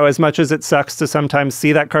manipulation to, as much as it sucks to sometimes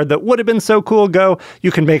see that card that would have been so cool go,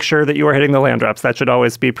 you can make sure that you are hitting the land drops. That should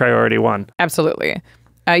always be priority 1. Absolutely.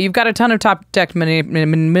 You've got a ton of top deck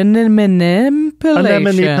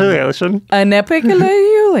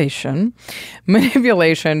manipulation.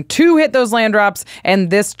 Manipulation to hit those land drops, and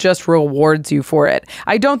this just rewards you for it.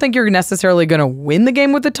 I don't think you're necessarily going to win the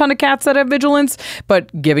game with a ton of cats that have vigilance,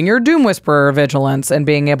 but giving your Doom Whisperer vigilance and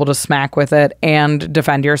being able to smack with it and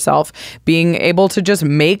defend yourself, being able to just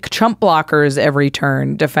make chump blockers every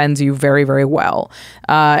turn defends you very, very well,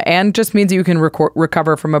 and just means you can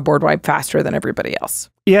recover from a board wipe faster than everybody else.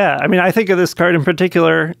 Yeah, I mean, I think of this card in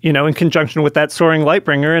particular, in conjunction with that Soaring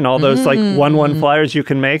Lightbringer and all those like 1/1 flyers you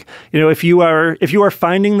can make. If you are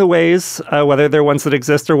finding the ways, whether they're ones that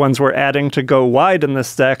exist or ones we're adding to go wide in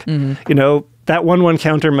this deck, that 1/1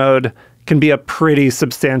 counter mode can be a pretty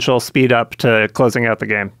substantial speed up to closing out the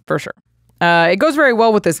game. For sure. It goes very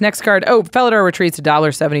well with this next card. Oh, Felidar Retreat's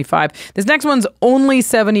 $1.75. This next one's only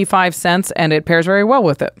 75 cents, and it pairs very well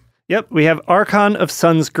with it. Yep, we have Archon of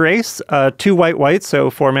Sun's Grace, 2 white, so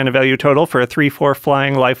 4 mana value total for a 3/4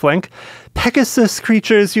 flying lifelink. Pegasus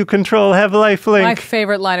creatures you control have lifelink. My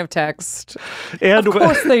favorite line of text. And of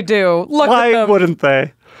course they do. Look at them. Why wouldn't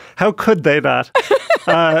they? How could they not?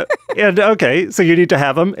 So you need to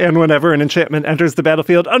have them, and whenever an enchantment enters the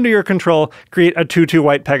battlefield under your control, create a 2/2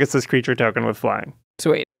 white Pegasus creature token with flying.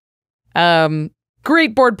 Sweet.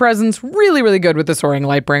 Great board presence. Really, really good with the Soaring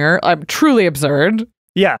Lightbringer. Truly absurd.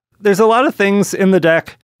 Yeah, there's a lot of things in the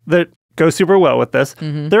deck that go super well with this.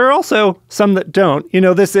 There are also some that don't.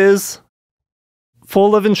 This is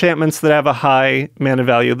full of enchantments that have a high mana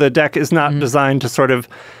value. The deck is not designed to sort of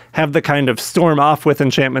have the kind of storm off with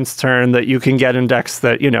enchantments turn that you can get in decks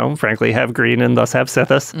that, frankly have green and thus have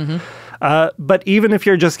Sithis. But even if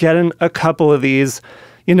you're just getting a couple of these,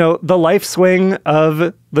 the life swing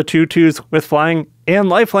of the 2/2s with flying and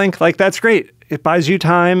lifelink, like that's great. It buys you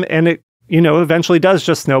time and it eventually does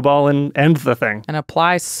just snowball and end the thing. And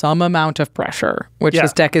apply some amount of pressure, which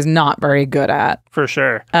this deck is not very good at. For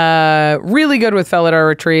sure. Really good with Felidar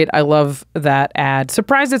Retreat. I love that ad.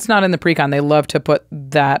 Surprised it's not in the Precon. They love to put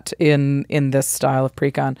that in this style of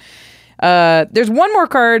Precon. There's one more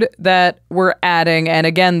card that we're adding, and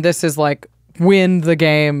again, this is like win the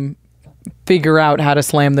game, figure out how to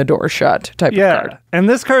slam the door shut type of card. And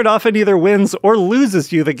this card often either wins or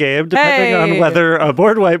loses you the game, depending on whether a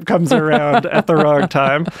board wipe comes around at the wrong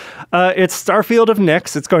time. It's Starfield of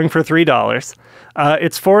Nyx. It's going for $3.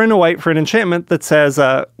 It's 4 and a white for an enchantment that says,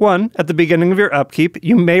 1, at the beginning of your upkeep,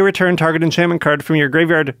 you may return target enchantment card from your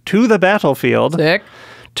graveyard to the battlefield. Sick.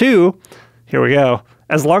 2, here we go.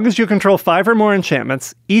 As long as you control 5 or more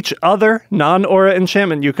enchantments, each other non-aura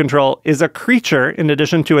enchantment you control is a creature in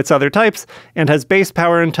addition to its other types and has base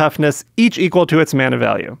power and toughness, each equal to its mana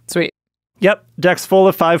value. Sweet. Yep, decks full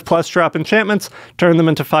of 5+ drop enchantments, turn them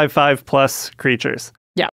into 5/5+ creatures.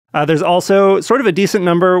 Yeah. There's also sort of a decent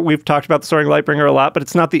number. We've talked about the Soaring Lightbringer a lot, but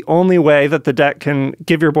it's not the only way that the deck can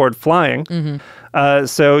give your board flying.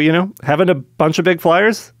 So, having a bunch of big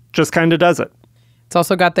flyers just kind of does it. It's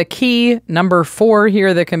also got the key number 4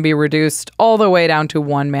 here that can be reduced all the way down to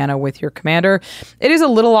 1 mana with your commander. It is a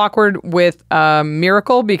little awkward with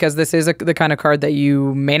Miracle because this is the kind of card that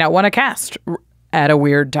you may not want to cast at a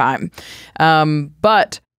weird time.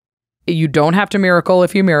 But you don't have to Miracle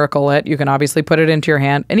if you Miracle it. You can obviously put it into your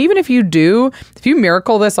hand. And even if you do, if you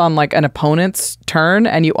Miracle this on like an opponent's turn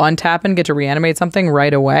and you untap and get to reanimate something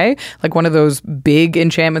right away, like one of those big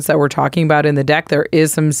enchantments that we're talking about in the deck, there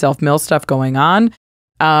is some self-mill stuff going on.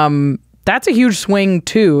 That's a huge swing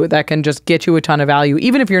too that can just get you a ton of value,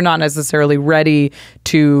 even if you're not necessarily ready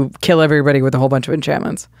to kill everybody with a whole bunch of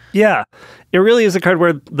enchantments. Yeah, it really is a card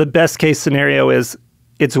where the best case scenario is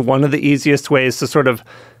it's one of the easiest ways to sort of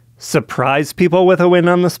surprise people with a win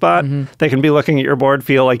on the spot. They can be looking at your board,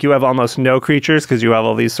 feel like you have almost no creatures because you have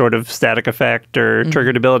all these sort of static effect or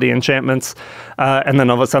triggered ability enchantments. And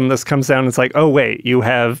then all of a sudden this comes down and it's like, oh, wait, you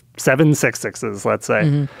have 7 6/6s, let's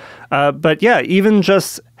say. But yeah, even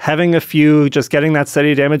just having a few, just getting that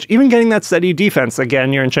steady damage, even getting that steady defense.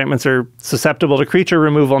 Again, your enchantments are susceptible to creature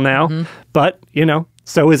removal now, but,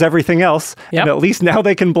 so is everything else. Yep. And at least now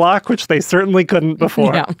they can block, which they certainly couldn't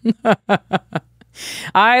before. Yeah.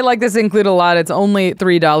 I like this include a lot. It's only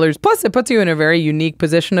 $3. Plus, it puts you in a very unique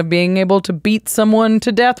position of being able to beat someone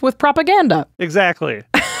to death with propaganda. Exactly.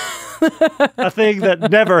 A thing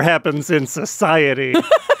that never happens in society.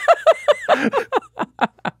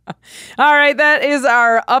 All right, that is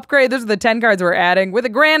our upgrade. Those are the 10 cards we're adding with a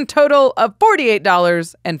grand total of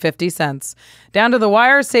 $48.50. Down to the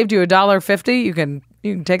wire, saved you $1.50. You can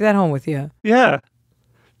take that home with you. Yeah.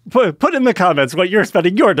 Put in the comments what you're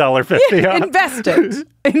spending your $1.50 on. Invest it.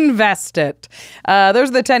 Invest it. Those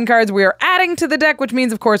are the 10 cards we are adding to the deck, which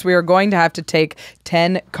means, of course, we are going to have to take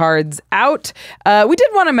 10 cards out. We did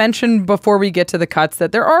want to mention before we get to the cuts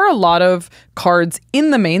that there are a lot of cards in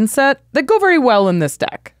the main set that go very well in this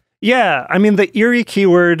deck. Yeah, I mean, the Eerie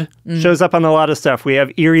keyword shows up on a lot of stuff. We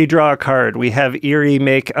have Eerie draw a card. We have Eerie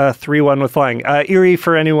make a 3/1 with flying. Eerie,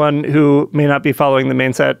 for anyone who may not be following the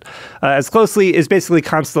main set as closely, is basically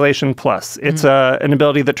Constellation Plus. It's an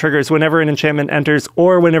ability that triggers whenever an enchantment enters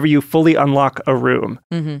or whenever you fully unlock a room.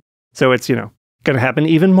 So it's, Going to happen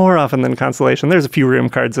even more often than Constellation. There's a few room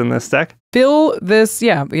cards in this deck. Fill this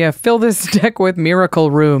deck with miracle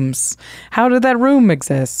rooms. How did that room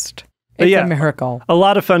exist? It's a miracle. A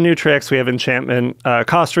lot of fun new tricks. We have enchantment,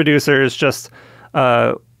 cost reducers,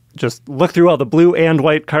 just look through all the blue and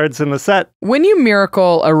white cards in the set. When you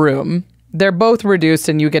miracle a room, they're both reduced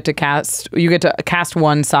and you get to cast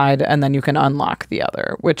one side and then you can unlock the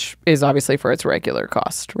other, which is obviously for its regular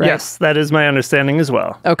cost, right? Yes, that is my understanding as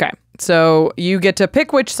well. Okay. So you get to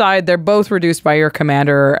pick which side. They're both reduced by your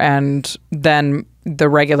commander, and then the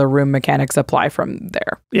regular room mechanics apply from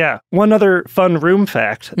there. Yeah. One other fun room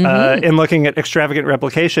fact in looking at extravagant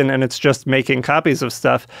replication, and it's just making copies of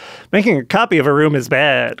stuff. Making a copy of a room is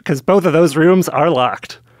bad because both of those rooms are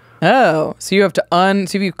locked. Oh, so you have to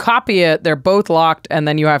so if you copy it, they're both locked, and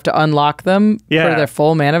then you have to unlock them for their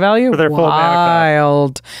full mana value? For their full mana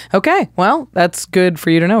cost. Okay, well, that's good for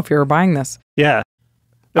you to know if you're buying this. Yeah.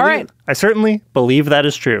 All right. I certainly believe that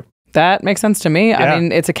is true. That makes sense to me. Yeah. I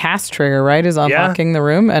mean, it's a cast trigger, right? Is unlocking the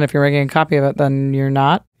room, and if you're making a copy of it, then you're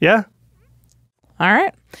not. Yeah. All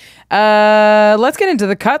right. Let's get into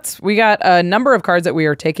the cuts. We got a number of cards that we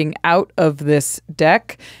are taking out of this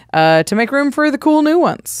deck to make room for the cool new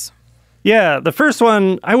ones. Yeah, the first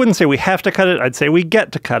one, I wouldn't say we have to cut it. I'd say we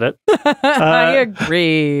get to cut it. I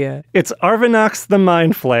agree. It's Arvinox the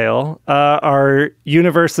Mind Flail, our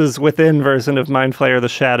Universes Within version of Mind Flayer the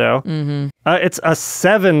Shadow. It's a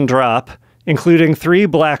 7-drop, including 3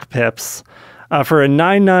 black pips, for a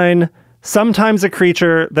 9/9. Sometimes a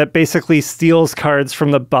creature that basically steals cards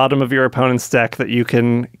from the bottom of your opponent's deck that you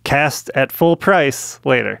can cast at full price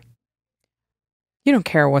later. You don't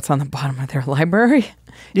care what's on the bottom of their library.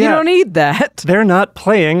 Yeah, you don't need that. They're not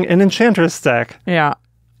playing an Enchantress deck. Yeah.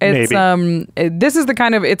 It's Maybe. This is the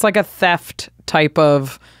kind of, it's like a theft type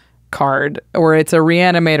of card, or it's a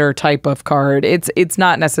reanimator type of card. It's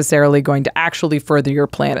not necessarily going to actually further your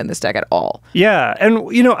plan in this deck at all. Yeah, and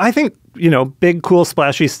I think big cool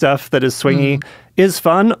splashy stuff that is swingy is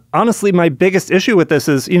fun. Honestly, my biggest issue with this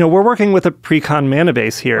is we're working with a Precon mana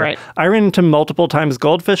base here. Right. I ran into multiple times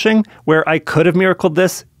goldfishing where I could have miracled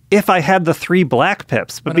this if I had the 3 black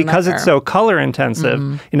pips, but because it's so color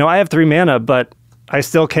intensive, I have 3 mana, but I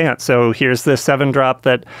still can't. So here's this 7-drop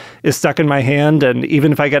that is stuck in my hand, and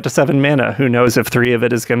even if I get to 7 mana, who knows if 3 of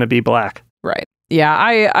it is going to be black. Right. Yeah,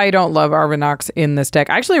 I don't love Arvinox in this deck.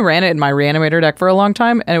 I actually ran it in my Reanimator deck for a long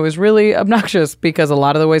time, and it was really obnoxious because a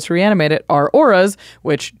lot of the ways to reanimate it are auras,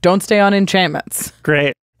 which don't stay on enchantments.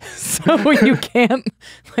 Great. So you can't,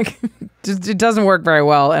 it doesn't work very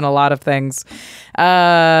well in a lot of things.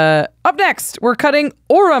 Up next, we're cutting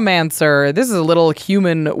Auramancer. This is a little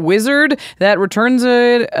human wizard that returns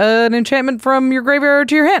an enchantment from your graveyard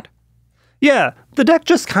to your hand. Yeah, the deck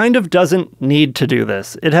just kind of doesn't need to do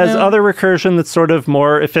this. It has other recursion that's sort of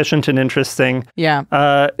more efficient and interesting. Yeah,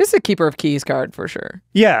 this is a Keeper of Keys card for sure.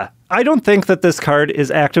 Yeah, I don't think that this card is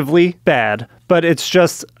actively bad, but it's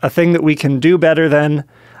just a thing that we can do better than.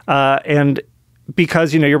 And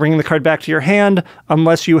because, you're bringing the card back to your hand,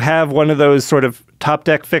 unless you have one of those sort of top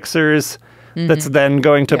deck fixers that's then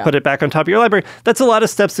going to put it back on top of your library, that's a lot of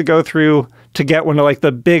steps to go through to get one of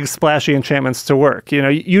the big splashy enchantments to work.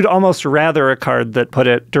 You'd almost rather a card that put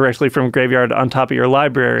it directly from graveyard on top of your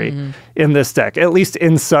library in this deck, at least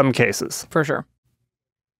in some cases. For sure.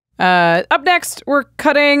 Up next, we're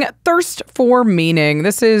cutting Thirst for Meaning.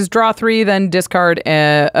 This is draw 3, then discard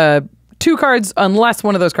 2 cards. Unless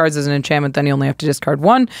one of those cards is an enchantment, then you only have to discard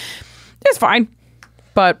 1. It's fine,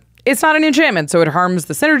 but it's not an enchantment, so it harms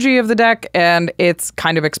the synergy of the deck, and it's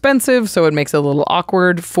kind of expensive, so it makes it a little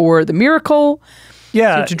awkward for the miracle.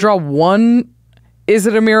 Yeah. So to draw 1, is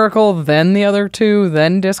it a miracle, then the other 2,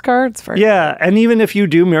 then discards? Yeah, and even if you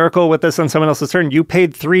do miracle with this on someone else's turn, you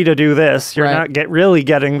paid 3 to do this. You're not really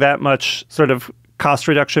getting that much sort of cost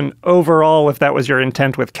reduction overall if that was your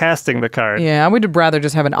intent with casting the card. Yeah, I would rather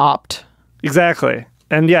just have an opt. Exactly.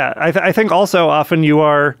 And yeah, I think also often you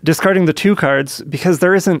are discarding the 2 cards because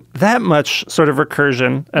there isn't that much sort of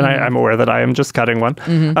recursion, and I'm aware that I am just cutting one,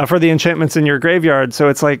 for the enchantments in your graveyard. So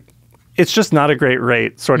it's just not a great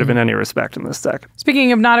rate, sort of in any respect in this deck.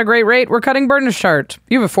 Speaking of not a great rate, we're cutting Burnish Chart.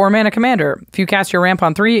 You have a 4-mana commander. If you cast your ramp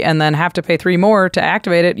on 3 and then have to pay 3 more to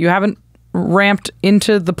activate it, you haven't ramped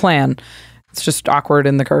into the plan. It's just awkward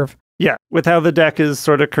in the curve. Yeah, with how the deck is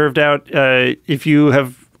sort of curved out, if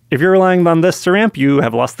you're relying on this to ramp, you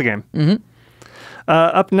have lost the game.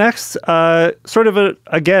 Up next, sort of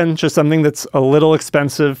again, just something that's a little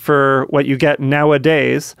expensive for what you get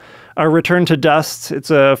nowadays. Return to Dust. It's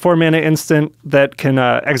a 4-mana instant that can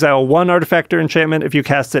exile 1 artifact or enchantment if you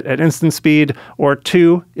cast it at instant speed, or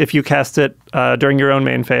 2 if you cast it during your own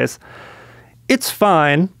main phase. It's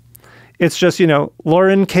fine. It's just,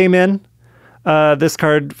 Lauren came in. This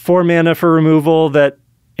card, 4 mana for removal that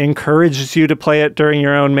encourages you to play it during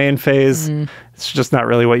your own main phase. It's just not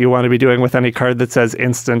really what you want to be doing with any card that says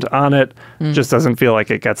instant on it. Just doesn't feel like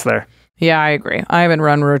it gets there. Yeah, I agree. I haven't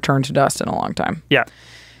run Return to Dust in a long time. Yeah.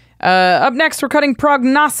 Up next, we're cutting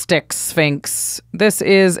Prognostic Sphinx. This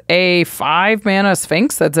is a 5-mana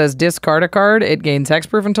Sphinx that says discard a card. It gains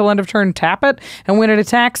hexproof until end of turn, tap it, and when it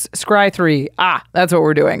attacks, scry 3. That's what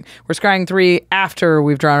we're doing. We're scrying 3 after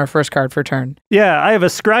we've drawn our first card for turn. Yeah, I have a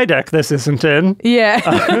scry deck this isn't in.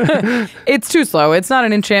 Yeah. It's too slow. It's not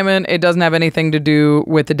an enchantment. It doesn't have anything to do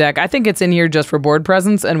with the deck. I think it's in here just for board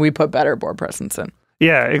presence, and we put better board presence in.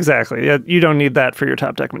 Yeah, exactly. You don't need that for your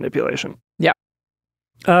top deck manipulation. Yeah.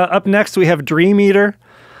 Up next, we have Dream Eater.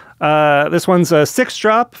 This one's a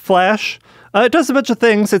 6-drop flash. It does a bunch of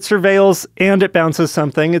things. It surveils and it bounces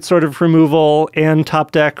something. It's sort of removal and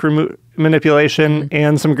top deck manipulation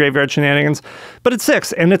and some graveyard shenanigans. But it's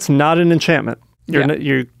 6, and it's not an enchantment.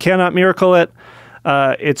 You cannot miracle it.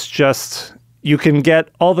 It's just, you can get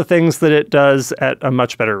all the things that it does at a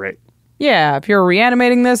much better rate. Yeah, if you're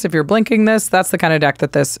reanimating this, if you're blinking this, that's the kind of deck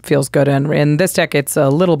that this feels good in. In this deck, it's a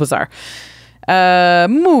little bizarre.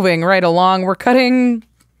 Moving right along, we're cutting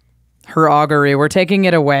her Augury. We're taking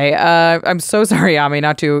it away. I'm so sorry, Ami,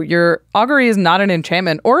 not to. Your Augury is not an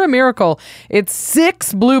enchantment or a miracle. It's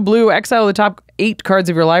 6 blue. Exile the top 8 cards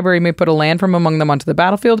of your library. You may put a land from among them onto the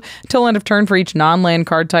battlefield. Until end of turn, for each non-land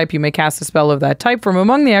card type, you may cast a spell of that type from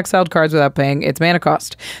among the exiled cards without paying its mana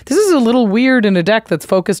cost. This is a little weird in a deck that's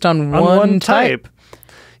focused on one type.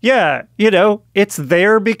 Yeah, it's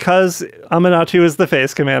there because Aminatou is the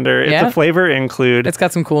face commander. It's a flavor include. It's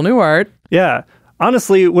got some cool new art. Yeah.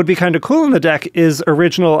 Honestly, what would be kind of cool in the deck is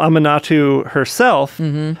original Aminatou herself.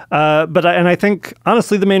 But I think,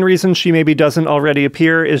 honestly, the main reason she maybe doesn't already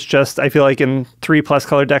appear is just, I feel like in 3+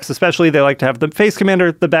 color decks especially, they like to have the face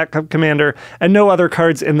commander, the backup commander, and no other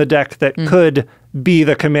cards in the deck that could be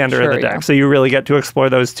the commander of the deck. So you really get to explore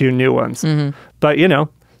those 2 new ones. But,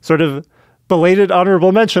 sort of belated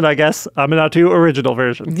honorable mention, I guess, Aminatou original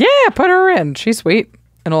version. Yeah, put her in. She's sweet.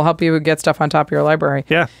 And it'll help you get stuff on top of your library.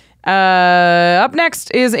 Yeah. Up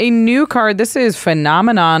next is a new card. This is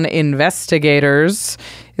Phenomenon Investigators.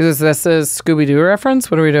 Is this a Scooby-Doo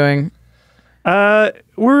reference? What are we doing? We're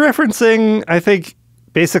referencing, I think,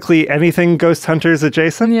 basically anything Ghost Hunters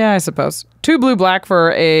adjacent. Yeah, I suppose. 2 blue-black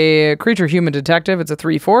for a creature human detective. It's a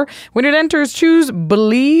 3/4. When it enters, choose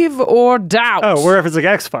Believe or Doubt. Oh, we're referencing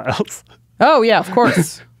X-Files. Oh, yeah, of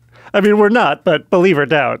course. I mean, we're not, but Believe or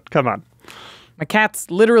Doubt. Come on. My cat's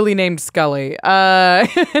literally named Scully.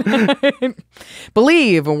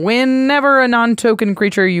 Believe, whenever a non-token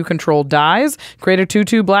creature you control dies, create a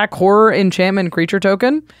 2/2 black horror enchantment creature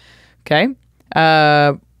token. Okay.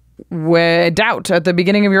 Doubt, at the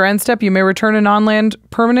beginning of your end step, you may return a non-land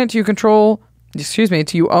permanent you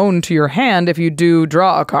own to your hand. If you do,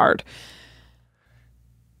 draw a card.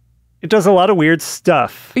 It does a lot of weird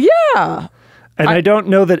stuff. Yeah. And I don't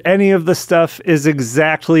know that any of the stuff is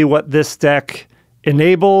exactly what this deck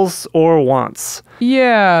enables or wants.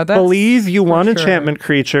 Yeah, that's Believe you want enchantment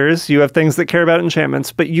creatures. You have things that care about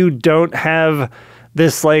enchantments, but you don't have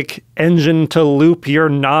this engine to loop your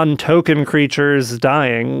non-token creatures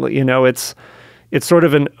dying. It's sort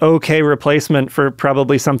of an okay replacement for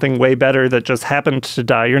probably something way better that just happened to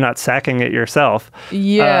die. You're not sacking it yourself.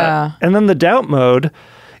 Yeah. And then the doubt mode,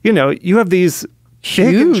 you have these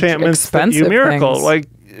big enchantments that you miracle. Things. Like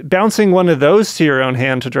bouncing one of those to your own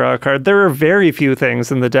hand to draw a card. There are very few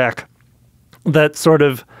things in the deck that sort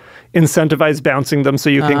of incentivize bouncing them so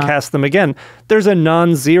you can cast them again. There's a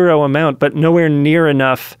non-zero amount, but nowhere near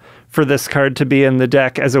enough for this card to be in the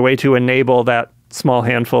deck as a way to enable that small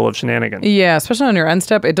handful of shenanigans. Yeah, especially on your end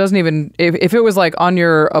step. It doesn't even, if it was on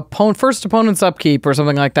your first opponent's upkeep or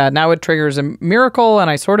something like that, now it triggers a miracle, and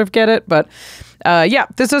I sort of get it, but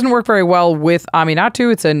this doesn't work very well with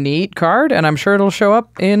Aminatou. It's a neat card, and I'm sure it'll show up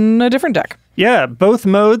in a different deck. Yeah, both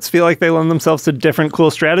modes feel like they lend themselves to different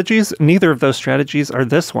cool strategies. Neither of those strategies are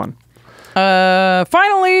this one.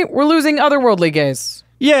 Finally, we're losing Otherworldly Gaze.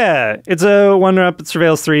 Yeah, it's a 1-drop. It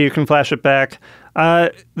surveils 3. You can flash it back.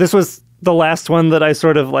 This was the last one that I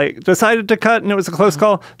sort of decided to cut, and it was a close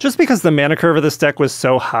call, just because the mana curve of this deck was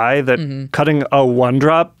so high that cutting a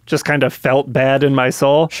 1-drop just kind of felt bad in my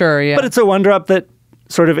soul. Sure, yeah. But it's a 1-drop that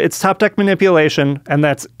sort of, it's top deck manipulation, and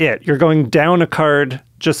that's it. You're going down a card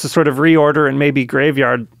just to sort of reorder and maybe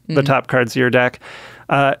graveyard the top cards of your deck.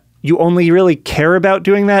 You only really care about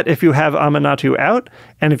doing that if you have Aminatou out,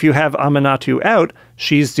 and if you have Aminatou out,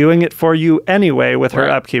 she's doing it for you anyway with her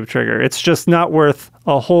upkeep trigger. It's just not worth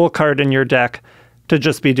a whole card in your deck to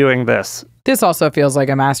just be doing this. This also feels like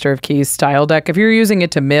a Master of Keys style deck. If you're using it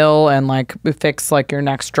to mill and like fix like your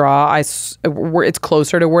next draw, it's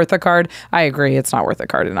closer to worth a card. I agree, it's not worth a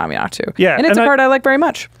card in Aminatou. Yeah, and it's a card I like very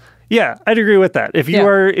much. Yeah, I'd agree with that. If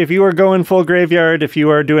you are going full graveyard, if you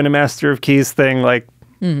are doing a Master of Keys thing, like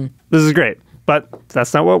this is great. But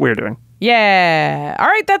that's not what we're doing. Yeah. All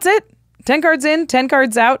right, that's it. 10 cards in, 10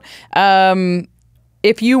 cards out.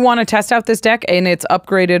 If you want to test out this deck in its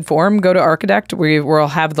upgraded form, go to ARCHIDEKT. We'll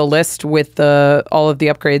have the list with all of the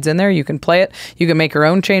upgrades in there. You can play it. You can make your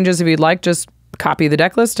own changes if you'd like. Just copy the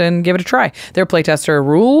deck list and give it a try. Their playtester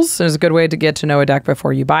rules is a good way to get to know a deck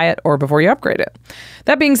before you buy it or before you upgrade it.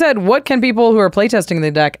 That being said, what can people who are playtesting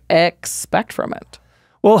the deck expect from it?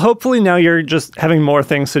 Well, hopefully now you're just having more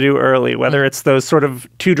things to do early, whether it's those sort of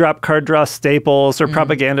 2-drop card draw staples or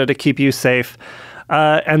propaganda to keep you safe.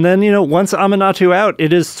 And then, once Aminatou out,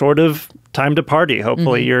 it is sort of time to party.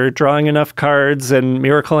 Hopefully you're drawing enough cards and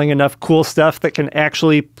miracling enough cool stuff that can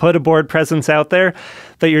actually put a board presence out there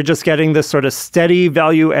that you're just getting this sort of steady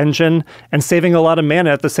value engine and saving a lot of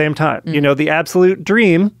mana at the same time. The absolute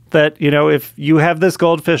dream that, if you have this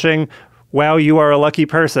gold fishing, wow, you are a lucky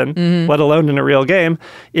person, let alone in a real game,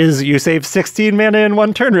 is you save 16 mana in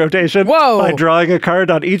one turn rotation by drawing a card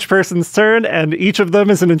on each person's turn, and each of them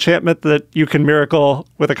is an enchantment that you can miracle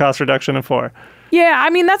with a cost reduction of 4. Yeah, I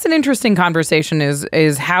mean, that's an interesting conversation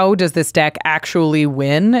is how does this deck actually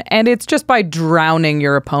win? And it's just by drowning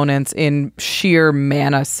your opponents in sheer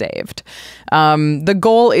mana saved. The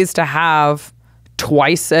goal is to have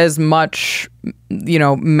twice as much,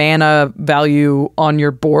 mana value on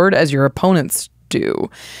your board as your opponents do,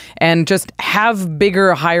 and just have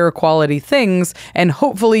bigger, higher quality things, and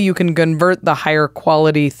hopefully you can convert the higher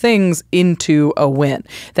quality things into a win.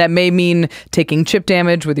 That may mean taking chip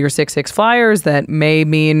damage with your 6/6 flyers. That may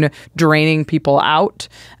mean draining people out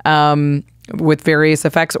with various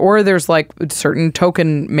effects, or there's like certain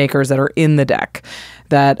token makers that are in the deck.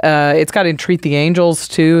 That it's got Entreat the Angels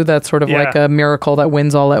too. That's sort of like a miracle that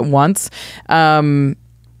wins all at once.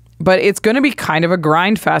 But it's going to be kind of a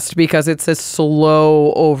grind fest because it's a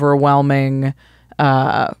slow, overwhelming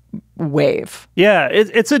wave. Yeah,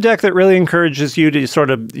 it's a deck that really encourages you to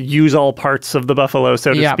sort of use all parts of the buffalo,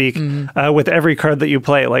 so to speak, with every card that you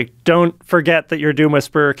play. Like, don't forget that your Doom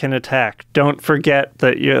Whisperer can attack. Don't forget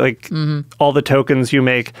that you all the tokens you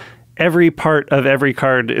make. Every part of every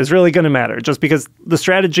card is really going to matter, just because the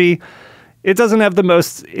strategy, it doesn't have the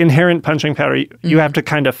most inherent punching power. You have to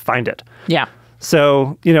kind of find it. Yeah.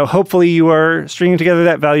 So, hopefully you are stringing together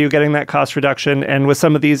that value, getting that cost reduction, and with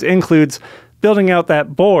some of these includes building out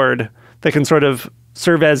that board that can sort of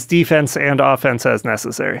serve as defense and offense as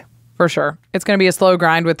necessary. For sure. It's going to be a slow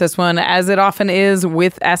grind with this one, as it often is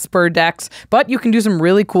with Esper decks, but you can do some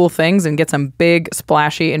really cool things and get some big,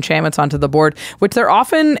 splashy enchantments onto the board, which there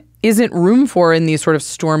often isn't room for in these sort of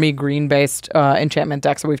stormy green-based enchantment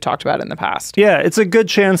decks that we've talked about in the past. Yeah, it's a good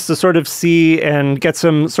chance to sort of see and get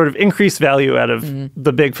some sort of increased value out of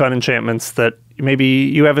the big fun enchantments that maybe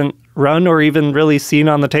you haven't run or even really seen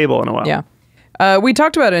on the table in a while. Yeah. We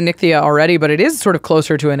talked about Onyxia already, but it is sort of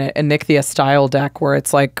closer to an Onyxia style deck where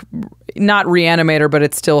it's like not Reanimator, but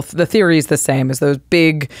it's still, the theory is the same as those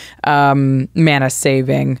big mana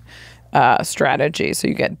saving strategy. So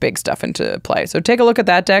you get big stuff into play. So take a look at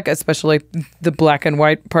that deck, especially the black and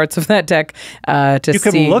white parts of that deck to see. You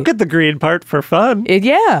can look at the green part for fun.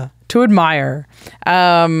 To admire.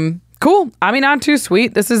 Cool. Aminatou,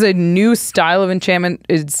 sweet. This is a new style of enchantment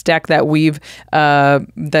deck that we've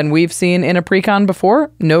seen in a Precon before.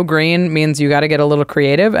 No green means you got to get a little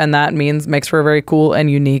creative, and that makes for a very cool and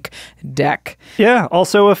unique deck. Yeah.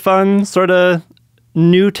 Also a fun sort of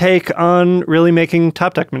new take on really making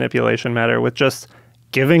top deck manipulation matter with just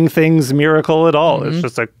giving things miracle at all.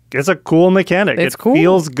 It's a cool mechanic. It cool.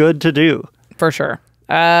 Feels good to do. For sure.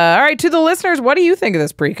 All right, to the listeners, what do you think of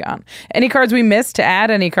this Precon? Any cards we missed to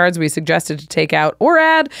add? Any cards we suggested to take out or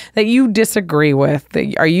add that you disagree with?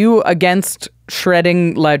 Are you against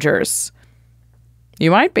shredding ledgers?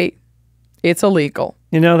 You might be. It's illegal.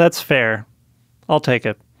 That's fair. I'll take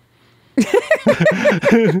it.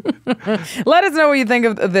 Let us know what you think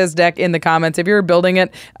of this deck in the comments. If you're building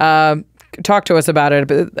it, talk to us about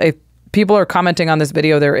it. If people are commenting on this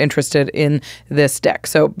video, they're interested in this deck.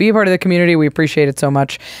 So be a part of the community. We appreciate it so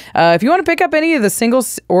much. If you want to pick up any of the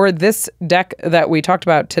singles or this deck that we talked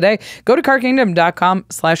about today, go to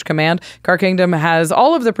cardkingdom.com/command. Card Kingdom has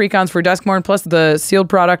all of the precons for Duskmourn plus the sealed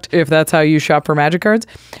product, if that's how you shop for Magic cards.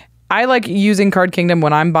 I like using Card Kingdom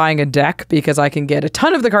when I'm buying a deck because I can get a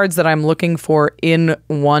ton of the cards that I'm looking for in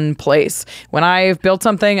one place. When I've built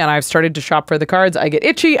something and I've started to shop for the cards, I get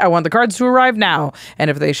itchy. I want the cards to arrive now. And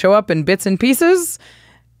if they show up in bits and pieces,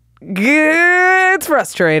 it's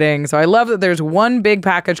frustrating. So I love that there's one big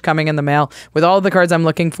package coming in the mail with all the cards I'm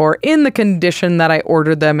looking for in the condition that I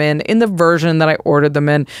ordered them in the version that I ordered them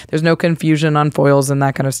in. There's no confusion on foils and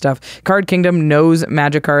that kind of stuff. Card Kingdom knows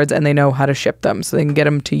Magic cards and they know how to ship them. So they can get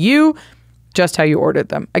them to you just how you ordered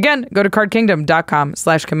them. Again, go to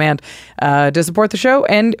cardkingdom.com/command to support the show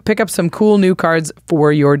and pick up some cool new cards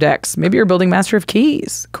for your decks. Maybe you're building Master of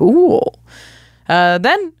Keys. Cool.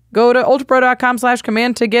 Then go to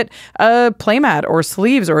ultrapro.com/command to get a playmat or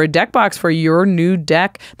sleeves or a deck box for your new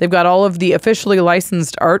deck. They've got all of the officially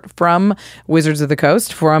licensed art from Wizards of the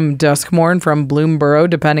Coast, from Duskmourn, from Bloomborough,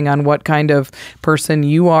 depending on what kind of person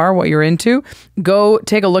you are, what you're into. Go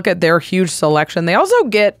take a look at their huge selection. They also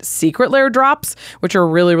get secret lair drops, which are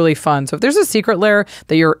really, really fun. So if there's a secret lair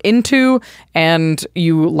that you're into and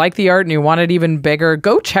you like the art and you want it even bigger,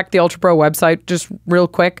 go check the UltraPro website just real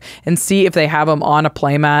quick and see if they have them on a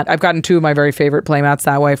playmat. I've gotten 2 of my very favorite playmats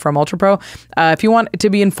that way from UltraPro. If you want to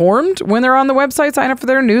be informed when they're on the website, sign up for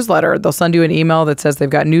their newsletter. They'll send you an email that says they've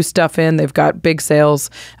got new stuff in, they've got big sales.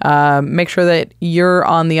 Make sure that you're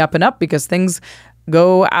on the up and up because things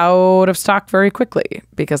go out of stock very quickly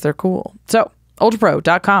because they're cool. So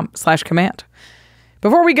ultrapro.com/command.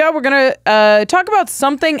 Before we go, we're going to talk about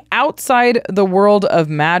something outside the world of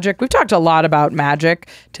Magic. We've talked a lot about Magic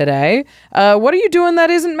today. What are you doing that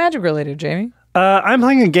isn't Magic related, Jamie? I'm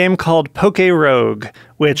playing a game called PokeRogue,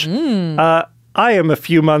 which I am a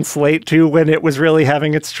few months late to when it was really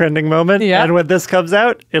having its trending moment. Yep. And when this comes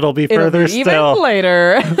out, it'll be further even still.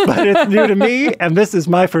 Later. But it's new to me, and this is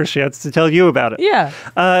my first chance to tell you about it. Yeah.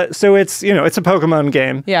 So it's, it's a Pokemon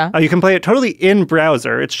game. Yeah. You can play it totally in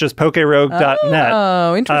browser. It's just PokeRogue.net.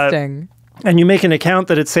 Oh, interesting. And you make an account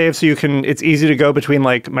that it saves so it's easy to go between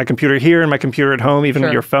like my computer here and my computer at home. Even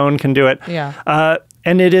your phone can do it. Yeah.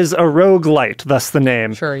 And it is a roguelite, thus the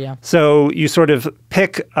name. Sure, yeah. So you sort of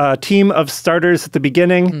pick a team of starters at the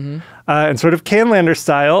beginning, and sort of Canlander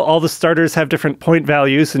style, all the starters have different point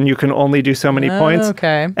values, and you can only do so many points.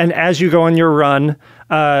 Okay. And as you go on your run,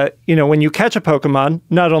 when you catch a Pokemon,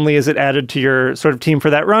 not only is it added to your sort of team for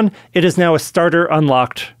that run, it is now a starter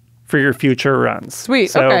unlocked for your future runs. Sweet,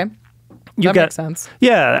 so okay. That makes sense.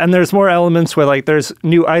 Yeah, and there's more elements where like there's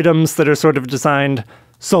new items that are sort of designed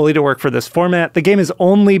solely to work for this format. The game is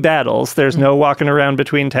only battles. There's no walking around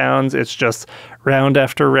between towns. It's just round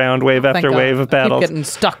after round, wave after wave of battles. Keep getting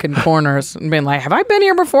stuck in corners and being like, have I been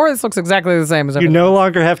here before? This looks exactly the same as everything. You no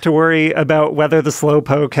longer have to worry about whether the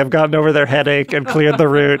Slowpoke have gotten over their headache and cleared the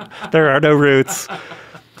route. There are no routes.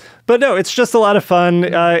 But no, it's just a lot of fun.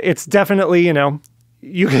 It's definitely,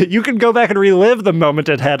 you can go back and relive the moment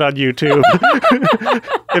it had on YouTube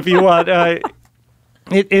if you want.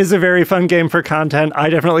 It is a very fun game for content. I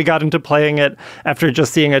definitely got into playing it after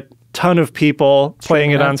just seeing a ton of people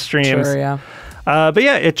playing it on streams. Sure, yeah. But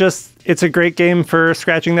yeah, it's a great game for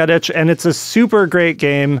scratching that itch, and it's a super great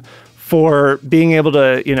game for being able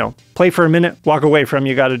to, play for a minute, walk away from,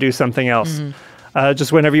 you got to do something else.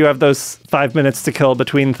 Just whenever you have those 5 minutes to kill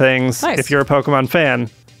between things, nice. If you're a Pokemon fan,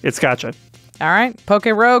 it's gotcha. All right,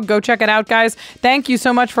 PokeRogue, go check it out, guys. Thank you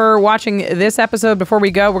so much for watching this episode. Before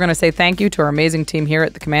we go, we're going to say thank you to our amazing team here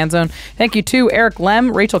at the Command Zone. Thank you to Eric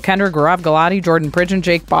Lem, Rachel Kendrick, Gaurav Galati, Jordan Pridgeon,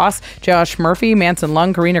 Jake Boss, Josh Murphy, Manson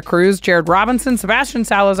Lung, Karina Cruz, Jared Robinson, Sebastian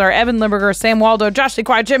Salazar, Evan Limburger, Sam Waldo, Josh Lee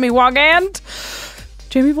Jimmy Wong, and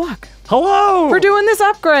Jamie Block. Hello! For doing this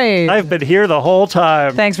upgrade. I've been here the whole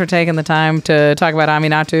time. Thanks for taking the time to talk about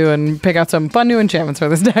Aminatu and pick out some fun new enchantments for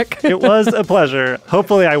this deck. It was a pleasure.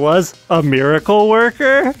 Hopefully I was a miracle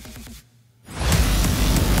worker.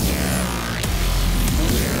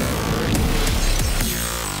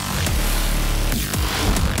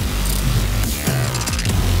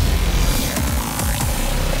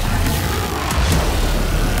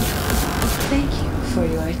 Thank you for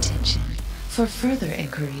your attention. For further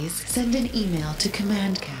inquiries, send an email to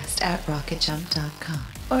commandcast@rocketjump.com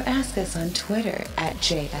or ask us on Twitter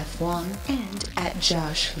 @JFWong and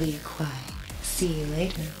 @JoshLeeQuai. See you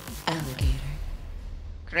later, alligator.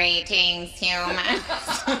 Greetings, humans.